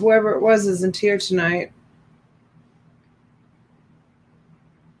either. Whoever it was isn't here tonight.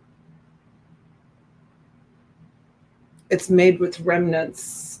 It's made with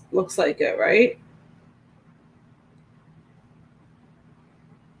remnants. Looks like it, right?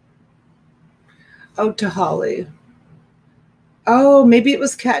 Out to Holly. Oh, maybe it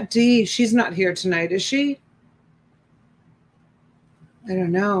was Kat D. She's not here tonight, is she? I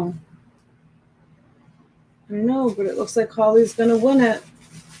don't know. I don't know, but it looks like Holly's going to win it.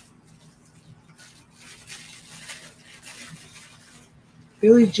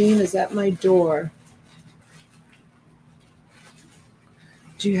 Billie Jean is at my door.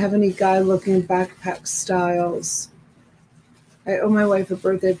 Do you have any guy-looking backpack styles? I owe my wife a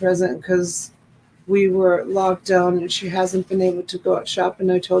birthday present because we were locked down and she hasn't been able to go out shopping.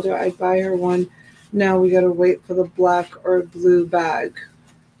 I told her I'd buy her one. Now we got to wait for the black or blue bag.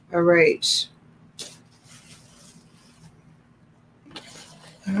 All right.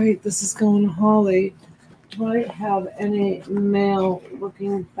 All right, this is going to Holly. Do I have any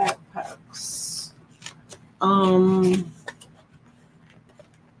male-looking backpacks? I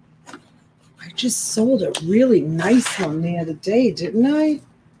just sold a really nice one the other day, didn't I?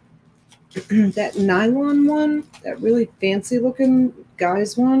 That nylon one, that really fancy-looking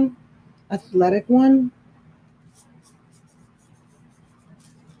guy's one, athletic one.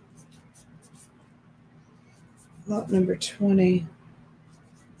 Lot number 20.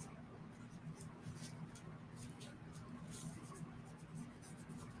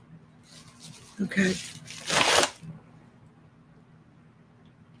 Okay.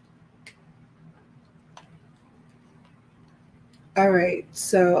 All right,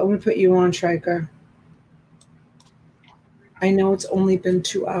 so I'm going to put you on, Striker. I know it's only been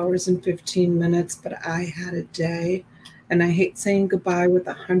 2 hours and 15 minutes, but I had a day, and I hate saying goodbye with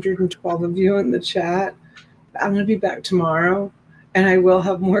 112 of you in the chat. I'm going to be back tomorrow, and I will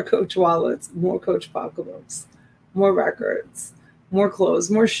have more Coach wallets, more Coach pocketbooks, more records, more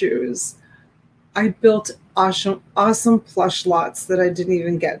clothes, more shoes. I built awesome plush lots that I didn't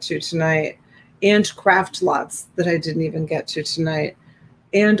even get to tonight, and craft lots that I didn't even get to tonight,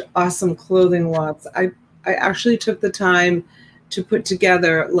 and awesome clothing lots. I actually took the time to put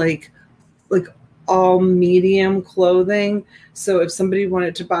together like all medium clothing. So if somebody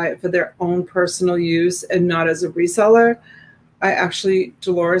wanted to buy it for their own personal use and not as a reseller,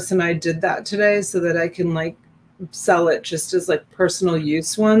 Dolores and I did that today so that I can like sell it just as like personal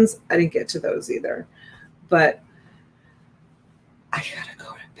use ones. I didn't get to those either, but I gotta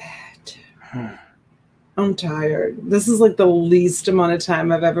go to bed. I'm tired. This is like the least amount of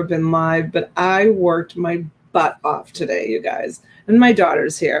time I've ever been live, but I worked my butt off today, you guys. And my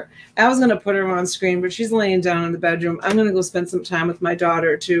daughter's here. I was going to put her on screen, but she's laying down in the bedroom. I'm going to go spend some time with my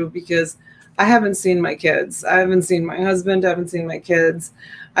daughter too, because I haven't seen my kids. I haven't seen my husband. I haven't seen my kids.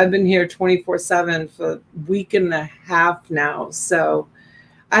 I've been here 24/7 for a week and a half now. So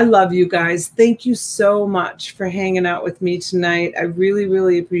I love you guys. Thank you so much for hanging out with me tonight. I really,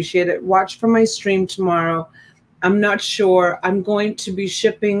 really appreciate it. Watch for my stream tomorrow. I'm not sure. I'm going to be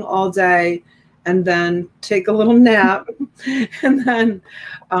shipping all day and then take a little nap. And then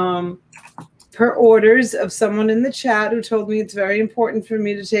per orders of someone in the chat who told me it's very important for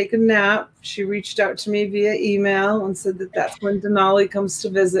me to take a nap. She reached out to me via email and said that that's when Denali comes to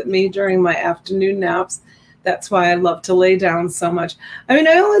visit me during my afternoon naps. That's why I love to lay down so much. I mean,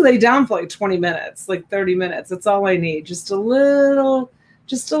 I only lay down for like 20 minutes, like 30 minutes. That's all I need. Just a little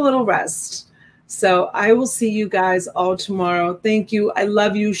rest. So I will see you guys all tomorrow. Thank you. I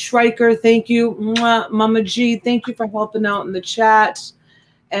love you. Schreiker, thank you. Mwah. Mama G, thank you for helping out in the chat.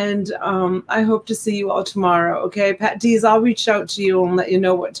 And I hope to see you all tomorrow. Okay, Pat D's, I'll reach out to you and let you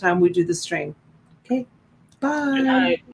know what time we do the stream. Okay, bye. Good night.